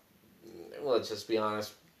that, well, let's just be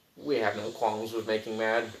honest, we have no qualms with making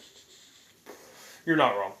mad. You're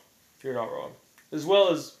not wrong. You're not wrong. As well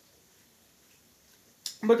as...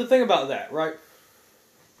 But the thing about that, right?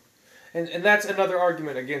 And that's another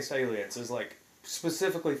argument against aliens, is like,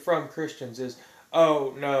 specifically from Christians, is,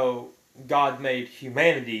 oh, no, God made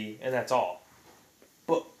humanity, and that's all.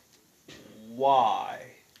 But why?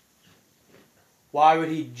 Why would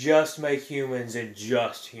he just make humans and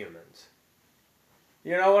just humans?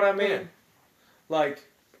 You know what I mean? Yeah. Like,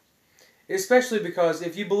 especially because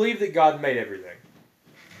if you believe that God made everything,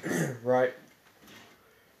 right?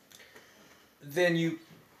 Then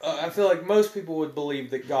I feel like most people would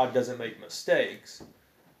believe that God doesn't make mistakes.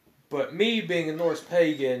 But me being a Norse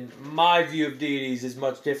pagan, my view of deities is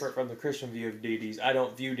much different from the Christian view of deities. I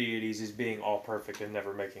don't view deities as being all perfect and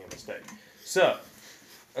never making a mistake. So,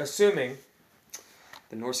 assuming...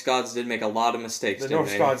 The Norse gods did make a lot of mistakes, The didn't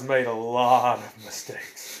Norse they? gods made a lot of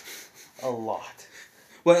mistakes. A lot.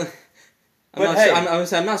 Well, But hey.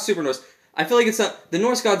 I'm not super Norse. I feel like it's not... The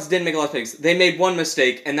Norse gods didn't make a lot of mistakes. They made one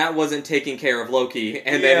mistake, and that wasn't taking care of Loki.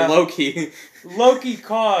 And Yeah. then Loki... Loki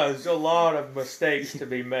caused a lot of mistakes to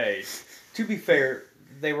be made. To be fair,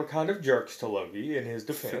 they were kind of jerks to Loki in his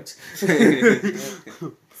defense.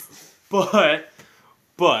 But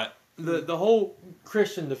the whole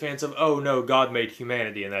Christian defense of, oh no, God made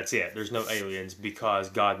humanity and that's it. There's no aliens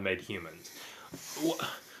because God made humans.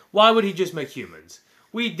 Why would he just make humans?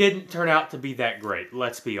 We didn't turn out to be that great,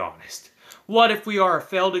 let's be honest. What if we are a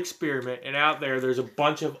failed experiment and out there's a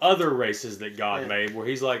bunch of other races that God made where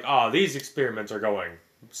he's like, these experiments are going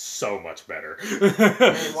so much better.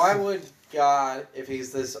 And why would God, if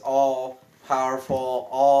he's this all-powerful,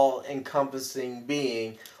 all-encompassing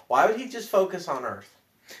being, why would he just focus on Earth?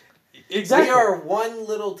 Exactly. We are one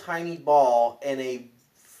little tiny ball in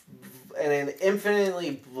an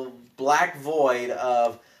infinitely black void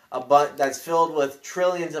of that's filled with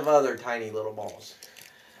trillions of other tiny little balls.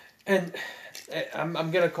 And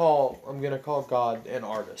I'm gonna call God an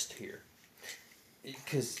artist here,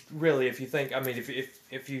 because really, if you think,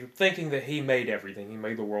 if you're thinking that he made everything, he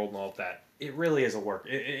made the world and all of that, it really is a work.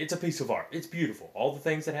 It's a piece of art. It's beautiful. All the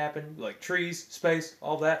things that happen, like trees, space,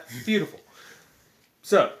 all that, beautiful.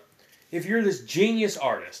 So, if you're this genius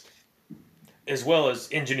artist, as well as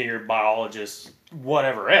engineer, biologist,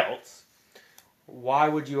 whatever else, why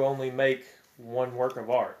would you only make one work of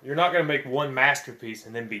art? You're not going to make one masterpiece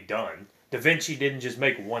and then be done. Da Vinci didn't just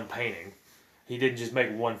make one painting. He didn't just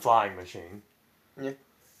make one flying machine. Yeah.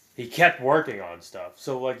 He kept working on stuff.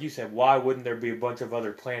 So like you said, why wouldn't there be a bunch of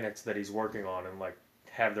other planets that he's working on and like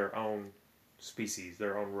have their own species,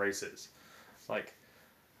 their own races? Like,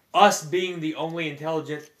 us being the only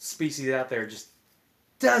intelligent species out there just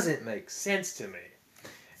doesn't make sense to me.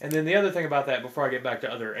 And then the other thing about that, before I get back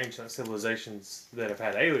to other ancient civilizations that have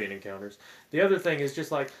had alien encounters, the other thing is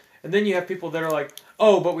just like, and then you have people that are like,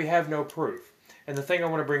 oh, but we have no proof. And the thing I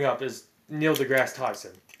want to bring up is Neil deGrasse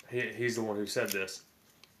Tyson. He's the one who said this.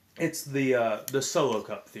 It's the solo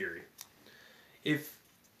cup theory. If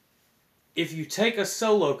you take a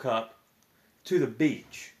solo cup to the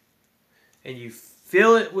beach and you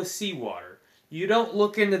fill it with seawater, you don't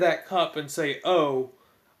look into that cup and say, oh,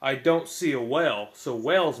 I don't see a whale, so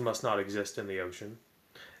whales must not exist in the ocean.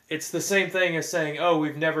 It's the same thing as saying, oh,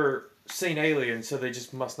 we've never seen aliens, so they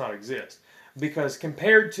just must not exist. Because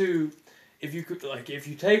compared to, if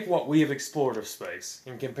you take what we have explored of space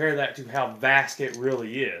and compare that to how vast it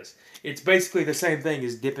really is, it's basically the same thing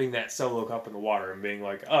as dipping that solo cup in the water and being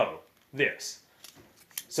like, oh, this.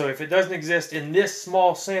 So if it doesn't exist in this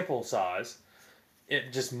small sample size,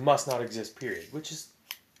 it just must not exist, period. Which is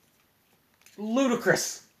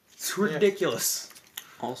ludicrous. It's ridiculous.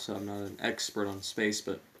 Also, I'm not an expert on space,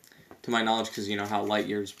 but to my knowledge, because you know how light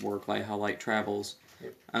years work, like how light travels,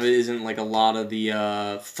 I mean, isn't like a lot of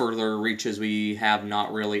the further reaches we have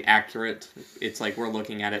not really accurate? It's like we're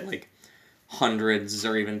looking at it like hundreds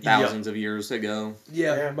or even thousands of years ago.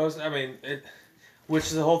 Yeah, which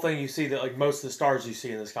is the whole thing you see that like most of the stars you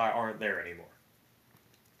see in the sky aren't there anymore.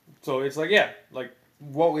 So it's like, like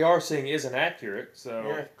what we are seeing isn't accurate.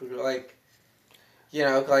 So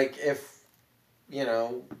if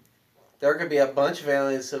there could be a bunch of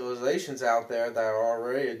alien civilizations out there that are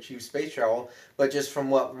already achieved space travel, but just from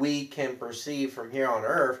what we can perceive from here on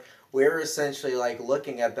Earth, we're essentially like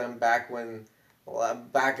looking at them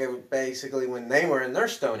basically when they were in their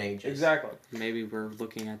stone ages. Exactly. Maybe we're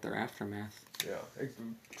looking at their aftermath. Yeah,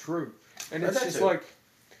 true. And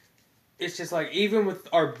it's just like even with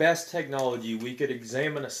our best technology, we could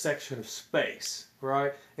examine a section of space,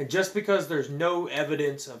 right? And just because there's no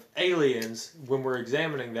evidence of aliens when we're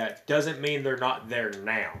examining that doesn't mean they're not there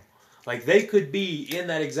now. Like they could be in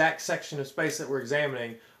that exact section of space that we're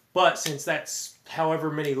examining, but since that's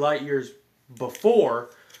however many light years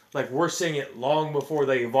before, like we're seeing it long before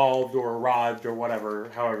they evolved or arrived or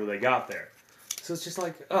whatever, however they got there. So it's just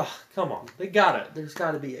like, come on. There's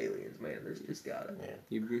got to be aliens, man. There's just got to. Yeah.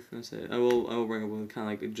 You were going to say, I will bring up one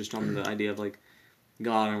kind of like, just on the idea of like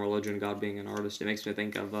God and religion, God being an artist. It makes me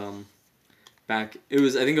think of, I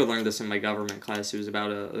think I learned this in my government class. It was about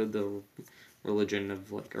the religion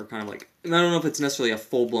of like, or kind of like, I don't know if it's necessarily a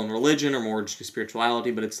full-blown religion or more just a spirituality,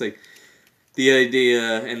 but it's like, the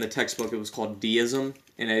idea in the textbook, it was called deism.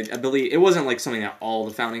 And I believe it wasn't like something that all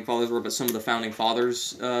the founding fathers were, but some of the founding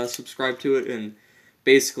fathers subscribed to it. And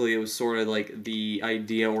basically, it was sort of like the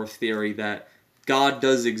idea or theory that God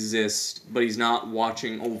does exist, but he's not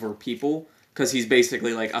watching over people because he's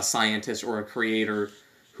basically like a scientist or a creator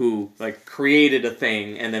who like created a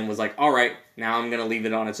thing and then was like, all right, now I'm going to leave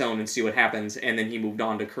it on its own and see what happens. And then he moved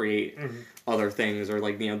on to create other things, or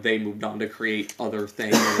like, they moved on to create other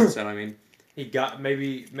things. So, I mean... He got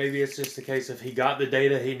maybe it's just a case of he got the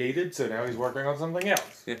data he needed, so now he's working on something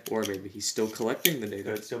else. Yeah, or maybe he's still collecting the data.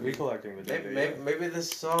 Could still be collecting the data.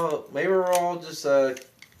 Maybe we're all just a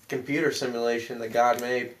computer simulation that God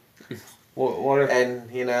made. What if?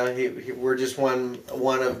 And we're just one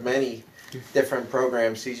of many different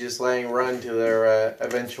programs. He's just letting run to their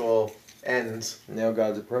eventual ends. Now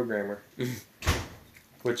God's a programmer,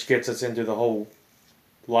 which gets us into the whole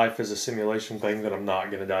life as a simulation thing that I'm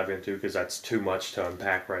not going to dive into because that's too much to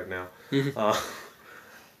unpack right now. And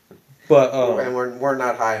we're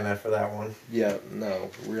not high enough for that one. Yeah,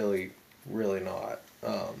 no, really not.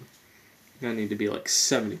 I need to be like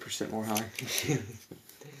 70% more high. Yeah.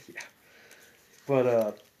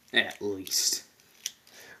 But at least.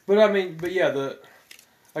 But I mean,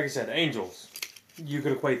 like I said, angels. You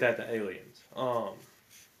could equate that to aliens.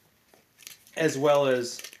 As well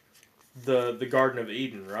as the Garden of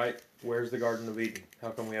Eden, right? Where's the Garden of Eden? How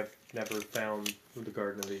come we have never found the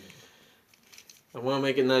Garden of Eden? I want to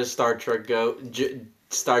make another Star Trek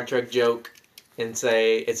joke and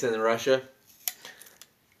say it's in Russia.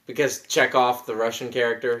 Because Chekhov, the Russian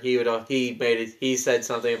character, he said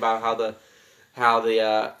something about how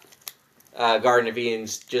the Garden of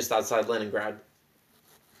Eden's just outside Leningrad.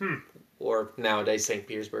 Or nowadays St.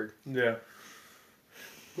 Petersburg. Yeah.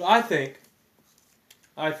 Well, I think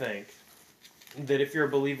that if you're a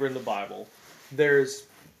believer in the Bible, there's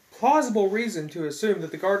plausible reason to assume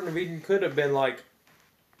that the Garden of Eden could have been like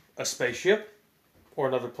a spaceship or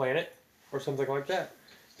another planet or something like that.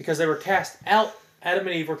 Because they were cast out, Adam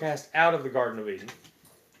and Eve were cast out of the Garden of Eden.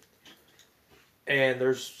 And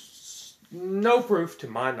there's no proof, to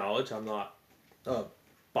my knowledge, I'm not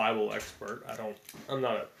Bible expert. I'm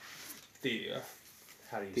not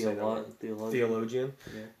how do you say that? Theologian.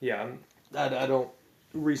 Yeah. I don't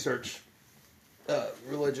research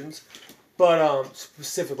religions, but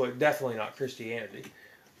specifically, definitely not Christianity.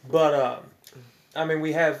 But I mean,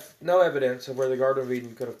 we have no evidence of where the Garden of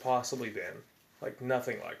Eden could have possibly been, like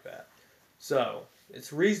nothing like that. So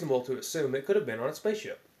it's reasonable to assume it could have been on a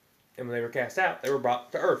spaceship, and when they were cast out, they were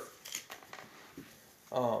brought to Earth.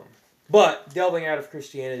 But delving out of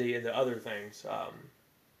Christianity into other things,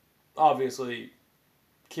 obviously,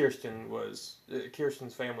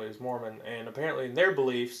 Kirsten's family is Mormon, and apparently in their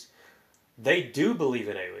beliefs, they do believe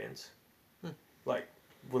in aliens. Like,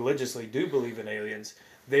 religiously do believe in aliens.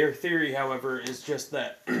 Their theory, however, is just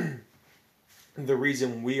that the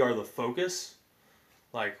reason we are the focus,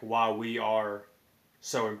 like why we are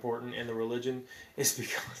so important in the religion, is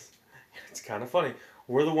because, it's kind of funny,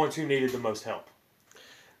 we're the ones who needed the most help.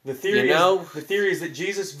 The theory is that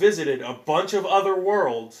Jesus visited a bunch of other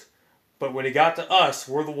worlds, but when he got to us,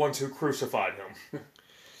 we're the ones who crucified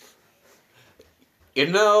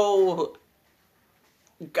him.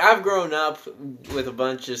 I've grown up with a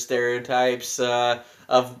bunch of stereotypes of,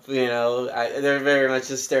 they're very much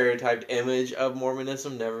a stereotyped image of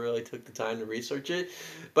Mormonism. Never really took the time to research it.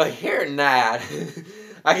 But hearing that,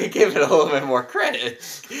 I could give it a little bit more credit,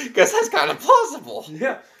 because that's kind of plausible.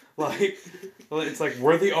 Yeah. It's like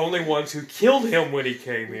we're the only ones who killed him when he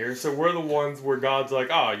came here, so we're the ones where God's like,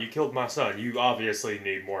 oh, you killed my son. You obviously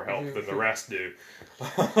need more help than the rest do.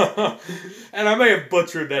 And I may have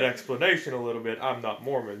butchered that explanation a little bit. I'm not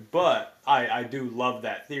Mormon, but I do love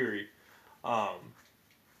that theory.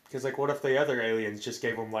 Because, what if the other aliens just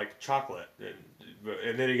gave him, chocolate?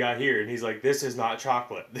 And then he got here, and he's like, this is not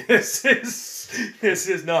chocolate. This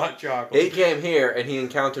is not chocolate. He came here, and he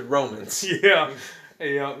encountered Romans. Yeah.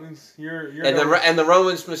 Yeah, you're and the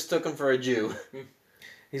Romans mistook him for a Jew.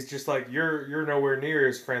 He's just like, you're nowhere near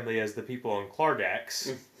as friendly as the people on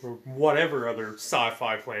Klardax, or whatever other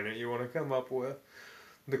sci-fi planet you want to come up with.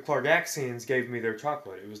 The Klardaxians gave me their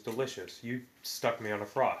chocolate. It was delicious. You stuck me on a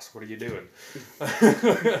cross. What are you doing?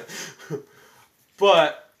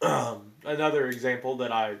 But another example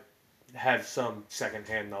that I have some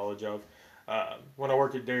secondhand knowledge of, when I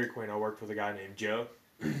worked at Dairy Queen, I worked with a guy named Joe.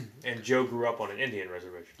 And Joe grew up on an Indian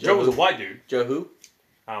reservation. Joe was a white dude. Joe who?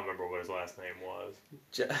 I don't remember what his last name was.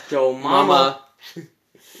 Joe Mama.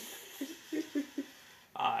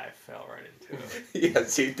 I fell right into it.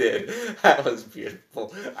 Yes, you did. That was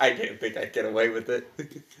beautiful. I didn't think I'd get away with it.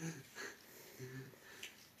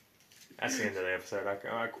 That's the end of the episode.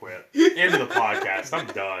 I quit. End of the podcast. I'm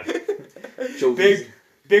done. Joe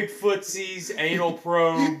Big footsies, anal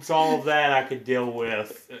probes, all of that I could deal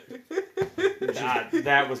with.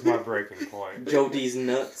 That was my breaking point. Joe D's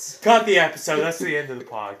nuts. Cut the episode. That's the end of the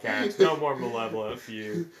podcast. No more Malevolent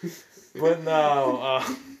Few. But no,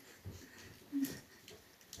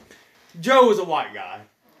 Joe was a white guy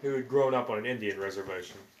who had grown up on an Indian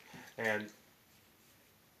reservation. And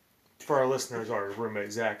for our listeners, our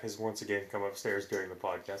roommate Zach has once again come upstairs during the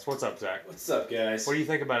podcast. What's up, Zach? What's up, guys? What do you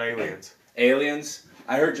think about aliens? Aliens?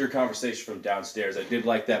 I heard your conversation from downstairs. I did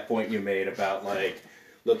like that point you made about,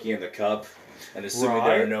 looking in the cup and assuming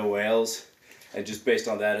there are no whales. And just based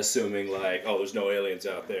on that, assuming, oh, there's no aliens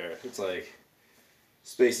out there. It's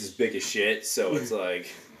space is big as shit, so it's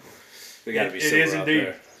we gotta be somewhere out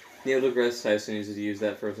there. Neil deGrasse Tyson needs to use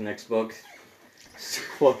that for his next book.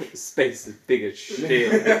 Quote, space is big as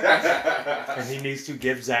shit. And he needs to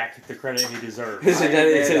give Zach the credit he deserves. I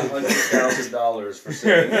paid $100,000 for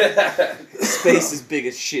saying that. Space is big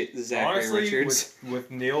as shit, Zachary Honestly, Richards.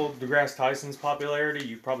 with Neil deGrasse Tyson's popularity,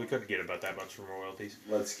 you probably couldn't get about that much from royalties.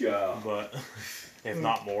 Let's go. But, if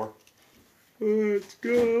not more. Let's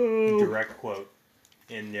go. Direct quote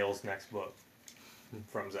in Neil's next book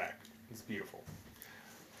from Zach. It's beautiful.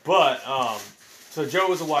 But, so Joe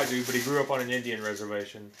was a white dude, but he grew up on an Indian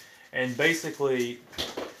reservation. And basically,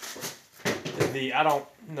 I don't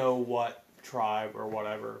know what tribe or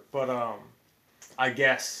whatever, but I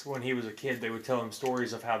guess when he was a kid, they would tell him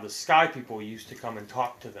stories of how the sky people used to come and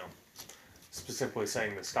talk to them. Specifically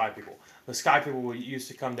saying the sky people. The sky people used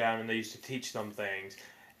to come down and they used to teach them things.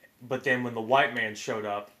 But then when the white man showed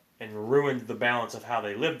up and ruined the balance of how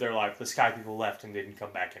they lived their life, the sky people left and didn't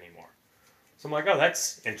come back anymore. So I'm like, oh,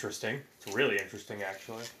 that's interesting. It's really interesting,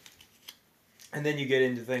 actually. And then you get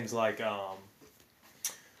into things like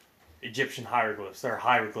Egyptian hieroglyphs. There are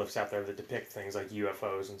hieroglyphs out there that depict things like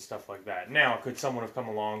UFOs and stuff like that. Now, could someone have come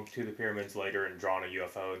along to the pyramids later and drawn a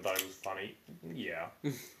UFO and thought it was funny? Yeah.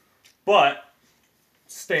 But,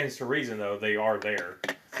 stands to reason, though, they are there.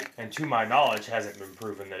 And to my knowledge, hasn't been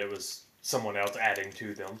proven that it was someone else adding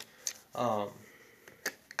to them.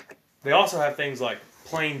 They also have things like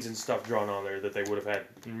planes and stuff drawn on there that they would have had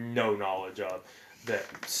no knowledge of. That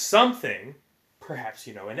something, perhaps,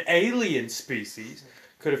 an alien species,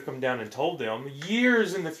 could have come down and told them,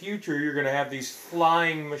 years in the future, you're going to have these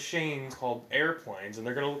flying machines called airplanes, and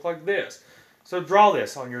they're going to look like this. So draw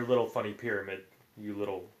this on your little funny pyramid, you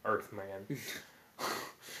little Earth man.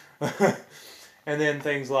 And then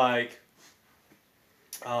things like,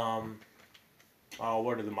 what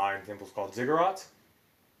are the Mayan temples called? Ziggurats?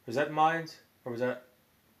 Was that Mayans? Or was that...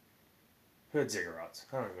 Who had ziggurats?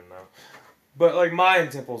 I don't even know. But like Mayan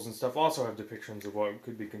temples and stuff also have depictions of what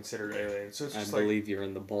could be considered aliens. So it's just I believe you're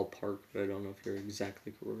in the ballpark, but I don't know if you're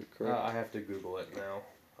exactly correct. I have to Google it now.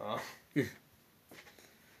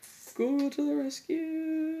 Go to the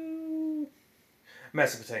rescue.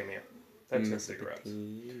 Mesopotamia. That's the ziggurats.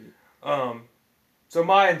 So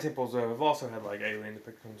Mayan temples have also had like alien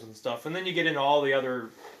depictions and stuff, and then you get into all the other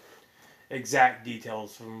exact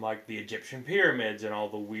details from like the Egyptian pyramids and all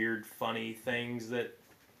the weird, funny things that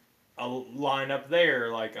line up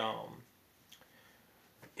there. Like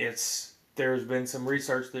there's been some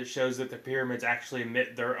research that shows that the pyramids actually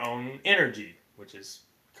emit their own energy, which is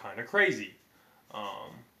kind of crazy.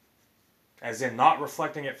 As in not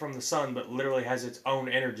reflecting it from the sun, but literally has its own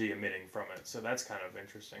energy emitting from it. So that's kind of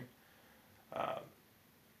interesting.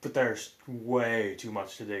 But there's way too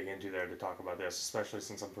much to dig into there to talk about this, especially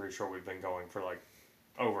since I'm pretty sure we've been going for like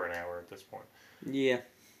over an hour at this point. Yeah.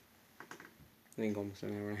 I think almost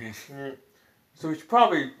an hour and a half. So we should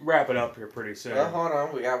probably wrap it up here pretty soon. Well, hold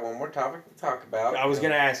on. We got one more topic to talk about. I was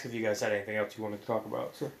going to ask if you guys had anything else you wanted to talk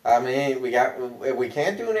about. So. I mean, we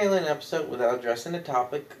can't do an alien episode without addressing the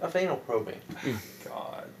topic of anal probing.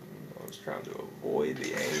 God, I was trying to avoid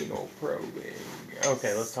the anal probing.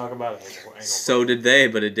 Okay, let's talk about anal So did they,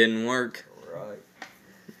 but it didn't work. Right.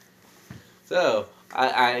 So,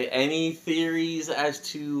 any theories as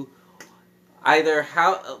to either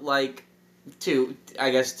how, like, two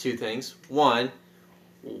things. One,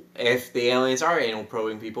 if the aliens are anal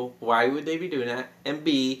probing people, why would they be doing that? And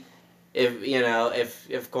B, if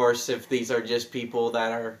these are just people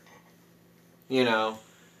that are,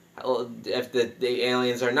 if the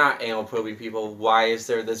aliens are not anal probing people, why is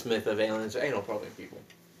there this myth of aliens are anal probing people?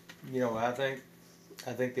 You know what I think?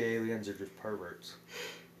 I think the aliens are just perverts.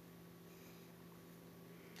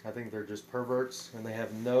 I think they're just perverts, and they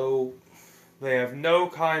have no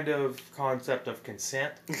kind of concept of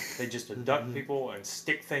consent. They just abduct people and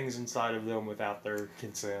stick things inside of them without their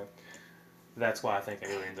consent. That's why I think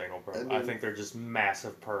aliens anal probe. I think they're just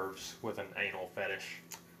massive pervs with an anal fetish.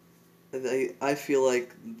 I feel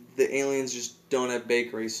like the aliens just don't have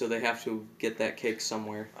bakeries, so they have to get that cake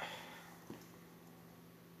somewhere.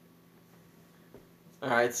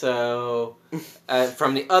 Alright, so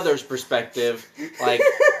from the other's perspective, like...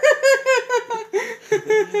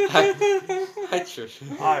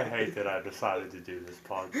 I hate that I decided to do this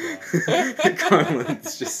podcast.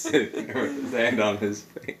 Carlin's just sitting there with his hand on his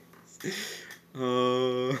face.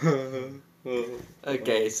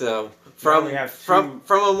 Okay, so from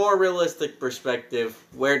a more realistic perspective,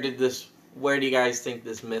 where do you guys think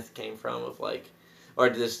this myth came from of like, or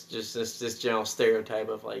this general stereotype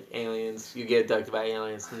of like aliens? You get abducted by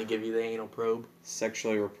aliens and they give you the anal probe.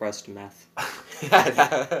 Sexually repressed meth.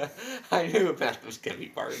 I knew meth was gonna be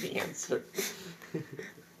part of the answer.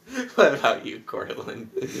 What about you, Cortland?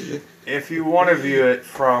 If you want to view it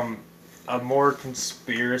from a more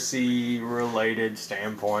conspiracy-related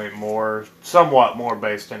standpoint, somewhat more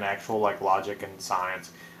based in actual like logic and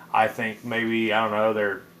science, I think maybe, I don't know,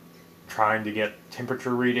 they're trying to get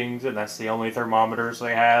temperature readings and that's the only thermometers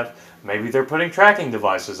they have. Maybe they're putting tracking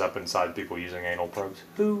devices up inside people using anal probes.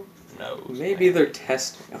 Who knows? Maybe they're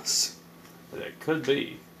testing us. It could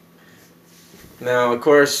be. Now, of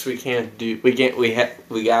course, we gotta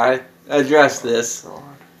address this.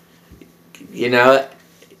 You know,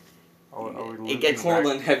 It gets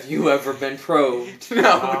Cortland, have you ever been probed?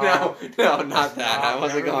 No, not that. I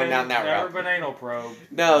wasn't going down that route. Never been anal probed.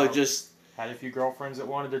 No, just had a few girlfriends that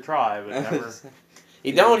wanted to try, but never.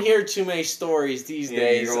 You don't hear too many stories these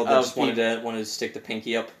days girl that just wanted to stick the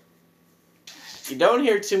pinky up. You don't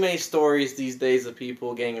hear too many stories these days of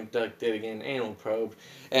people getting abducted and getting anal probed,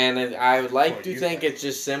 and I would like to think it's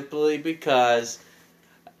just simply because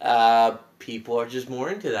people are just more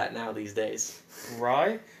into that now these days.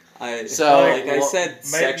 Right. I said,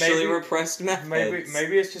 sexually repressed methods.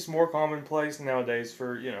 Maybe it's just more commonplace nowadays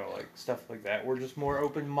for, like stuff like that. We're just more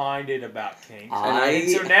open-minded about kinks. And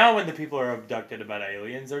so now when the people are abducted about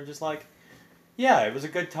aliens, they're just like, yeah, it was a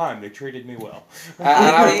good time. They treated me well.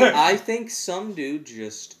 I think some dude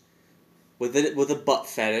just with a butt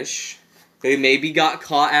fetish They maybe got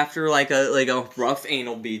caught after like a rough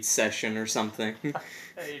anal bead session or something.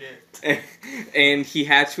 Hate it. And he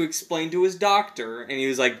had to explain to his doctor, and he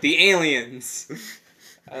was like, "The aliens.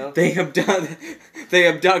 They abducted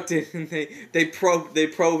and they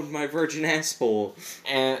probed my virgin asshole."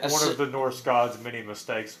 And One of the Norse gods' many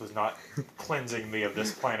mistakes was not cleansing me of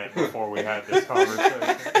this planet before we had this conversation.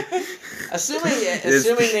 assuming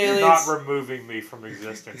the aliens, Not removing me from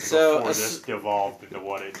existence So, before this devolved into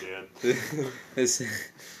what it did.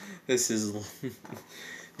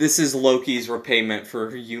 This is Loki's repayment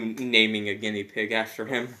for you naming a guinea pig after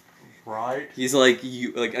him. Right? He's like,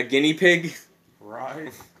 you like a guinea pig?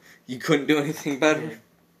 Right? You couldn't do anything better?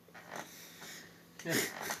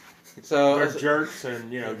 so They're jerks and,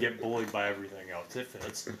 get bullied by everything else. It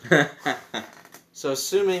fits. so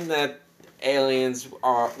assuming that aliens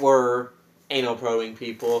were anal probing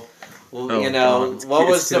people, well, God. what It's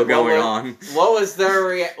was still going on? What was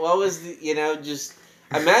their what was the, just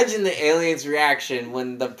imagine the aliens' reaction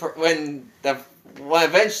when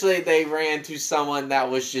eventually they ran to someone that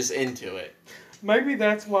was just into it. Maybe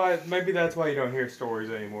that's why you don't hear stories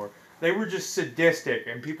anymore. They were just sadistic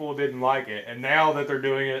and people didn't like it. And now that they're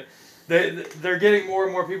doing it, they're getting more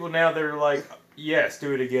and more people now that are like, yes,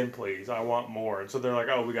 do it again, please. I want more. And so they're like,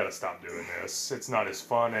 oh, we got to stop doing this. It's not as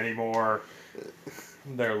fun anymore.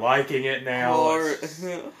 They're liking it now.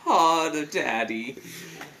 Harder, daddy.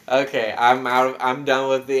 Okay, I'm done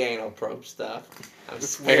with the anal probe stuff. I'm We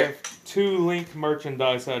spared. have 2 linked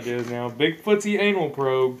merchandise ideas now. Bigfoot's anal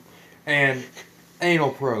probe and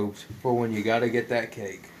Anal probes for when you gotta get that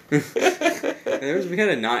cake. We had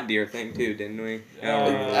a not deer thing too, didn't we?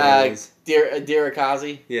 Dear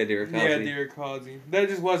Akazi. Yeah, deer. yeah, dear Kazi. That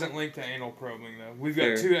just wasn't linked to anal probing though. We've got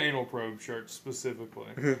Fair. 2 anal probe shirts specifically.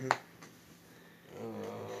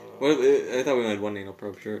 I thought we had one anal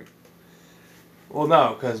probe shirt. Well,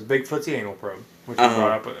 no, because Bigfoot's the anal probe, which we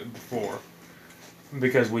brought up before.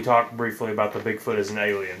 Because we talked briefly about the Bigfoot as an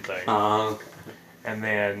alien thing. Okay. And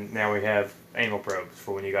then now we have anal probes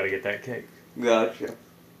for when you got to get that cake. Gotcha.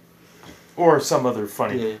 Or some other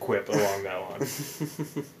funny quip along that line.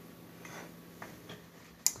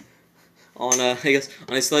 On a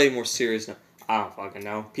slightly more serious note, I don't fucking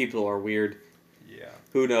know. People are weird. Yeah.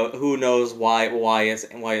 Who knows why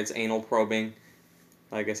it's anal probing?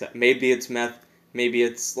 Like I said, maybe it's meth. Maybe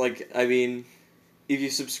it's if you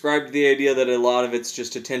subscribe to the idea that a lot of it's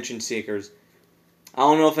just attention seekers, I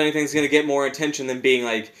don't know if anything's gonna get more attention than being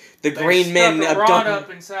like the Green Men abducted. up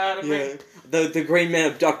inside of me. The Green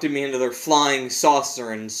Men abducted me into their flying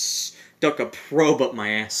saucer and stuck a probe up my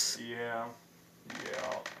ass. Yeah.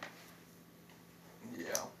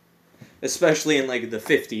 Especially in like the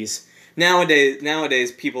 50s.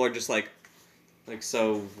 Nowadays people are just like,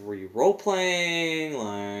 so were you role playing?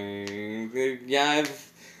 Like, yeah,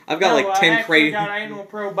 I've got 10 crazy. I got anal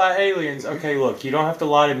probe by aliens. Okay, look, you don't have to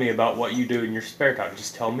lie to me about what you do in your spare time.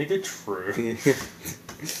 Just tell me the truth.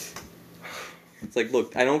 It's like,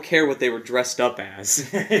 look, I don't care what they were dressed up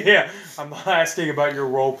as. Yeah, I'm not asking about your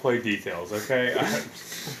role play details. Okay.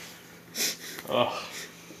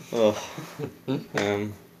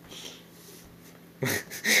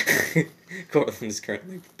 Cortland is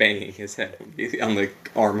currently banging his head on the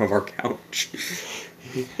arm of our couch.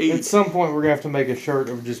 At some point, we're gonna have to make a shirt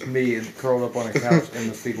of just me curled up on a couch in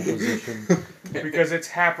the fetal position. Because it's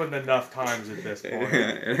happened enough times at this point.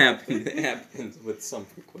 It happens with some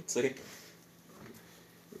frequency.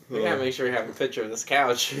 We gotta make sure we have a picture of this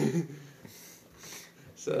couch.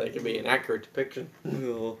 So that it can be an accurate depiction.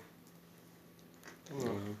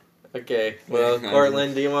 Okay, well,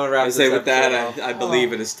 Cortland, do you want to wrap I this say up? with that, I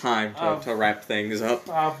believe it is time to wrap things up.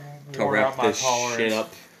 To wrap this shit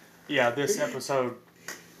up. Yeah, this episode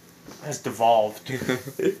has devolved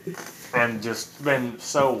and just been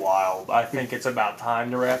so wild. I think it's about time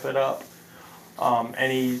to wrap it up.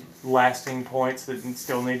 Any lasting points that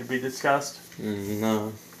still need to be discussed?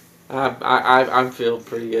 No. I feel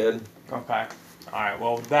pretty good. Okay. Alright,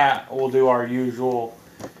 well, with that, we'll do our usual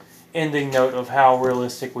ending note of how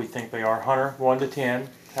realistic we think they are. Hunter, 1 to 10.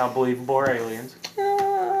 How believable are aliens?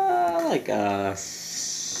 Like a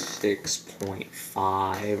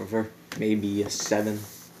 6.5 or maybe a 7.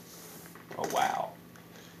 Oh, wow.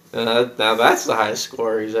 Now that's the highest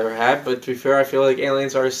score he's ever had, but to be fair, I feel like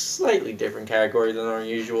aliens are a slightly different category than our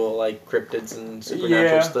usual, like, cryptids and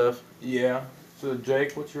supernatural stuff. Yeah. So,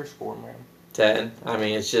 Jake, what's your score, man? 10. I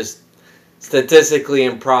mean, it's just statistically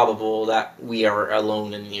improbable that we are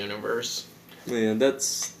alone in the universe. Yeah,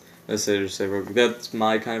 that's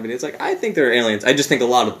my kind of idea. It's like, I think they're aliens. I just think a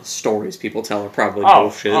lot of the stories people tell are probably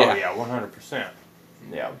bullshit. Oh, yeah, 100%.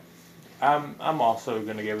 Yeah. I'm also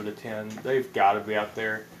going to give it a 10. They've got to be out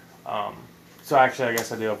there. So actually, I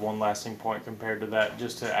guess I do have one lasting point compared to that,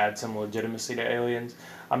 just to add some legitimacy to aliens.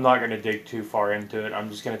 I'm not going to dig too far into it. I'm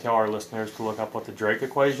just going to tell our listeners to look up what the Drake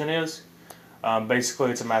equation is.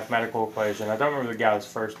 Basically, it's a mathematical equation. I don't remember the guy's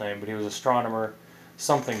first name, but he was an astronomer,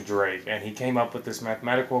 something Drake, and he came up with this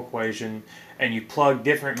mathematical equation, and you plug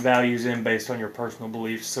different values in based on your personal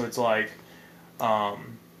beliefs. So it's like,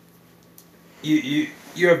 you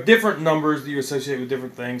have different numbers that you associate with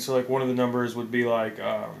different things. So like one of the numbers would be like,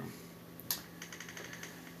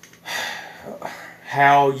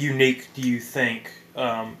 how unique do you think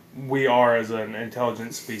we are as an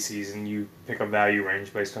intelligent species, and you pick a value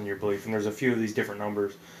range based on your belief. And there's a few of these different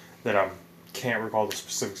numbers that I can't recall the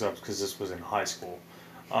specifics of because this was in high school.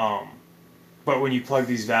 But when you plug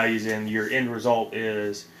these values in, your end result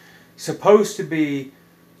is supposed to be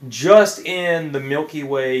just in the Milky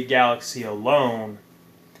Way galaxy alone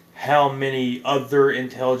how many other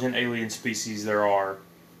intelligent alien species there are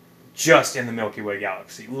just in the Milky Way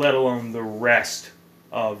galaxy, let alone the rest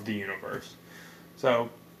of the universe. So,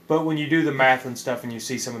 but when you do the math and stuff and you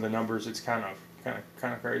see some of the numbers, it's kind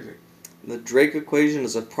of crazy. The Drake equation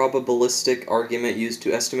is a probabilistic argument used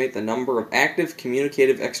to estimate the number of active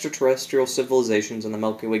communicative extraterrestrial civilizations in the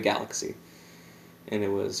Milky Way galaxy. And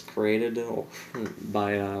it was created or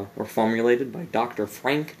formulated by Dr.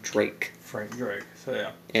 Frank Drake. Frank Drake, so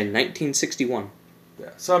yeah. In 1961.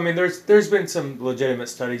 Yeah, so I mean, there's been some legitimate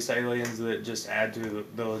studies to aliens that just add to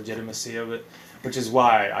the legitimacy of it, which is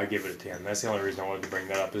why I give it a 10. That's the only reason I wanted to bring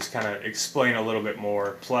that up, just kind of explain a little bit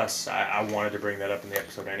more. Plus, I wanted to bring that up in the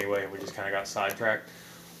episode anyway, and we just kind of got sidetracked.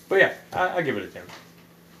 But yeah, I give it a 10.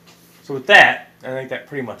 So with that, I think that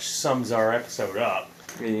pretty much sums our episode up.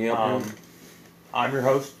 Yep. I'm your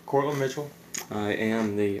host, Cortland Mitchell. I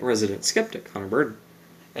am the resident skeptic, Hunter Bird.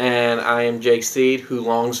 And I am Jake Steed, who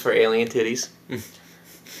longs for alien titties.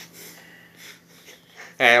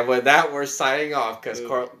 And with that, we're signing off because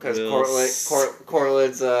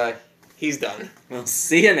Cortland's he's done. We'll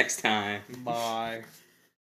see you next time. Bye.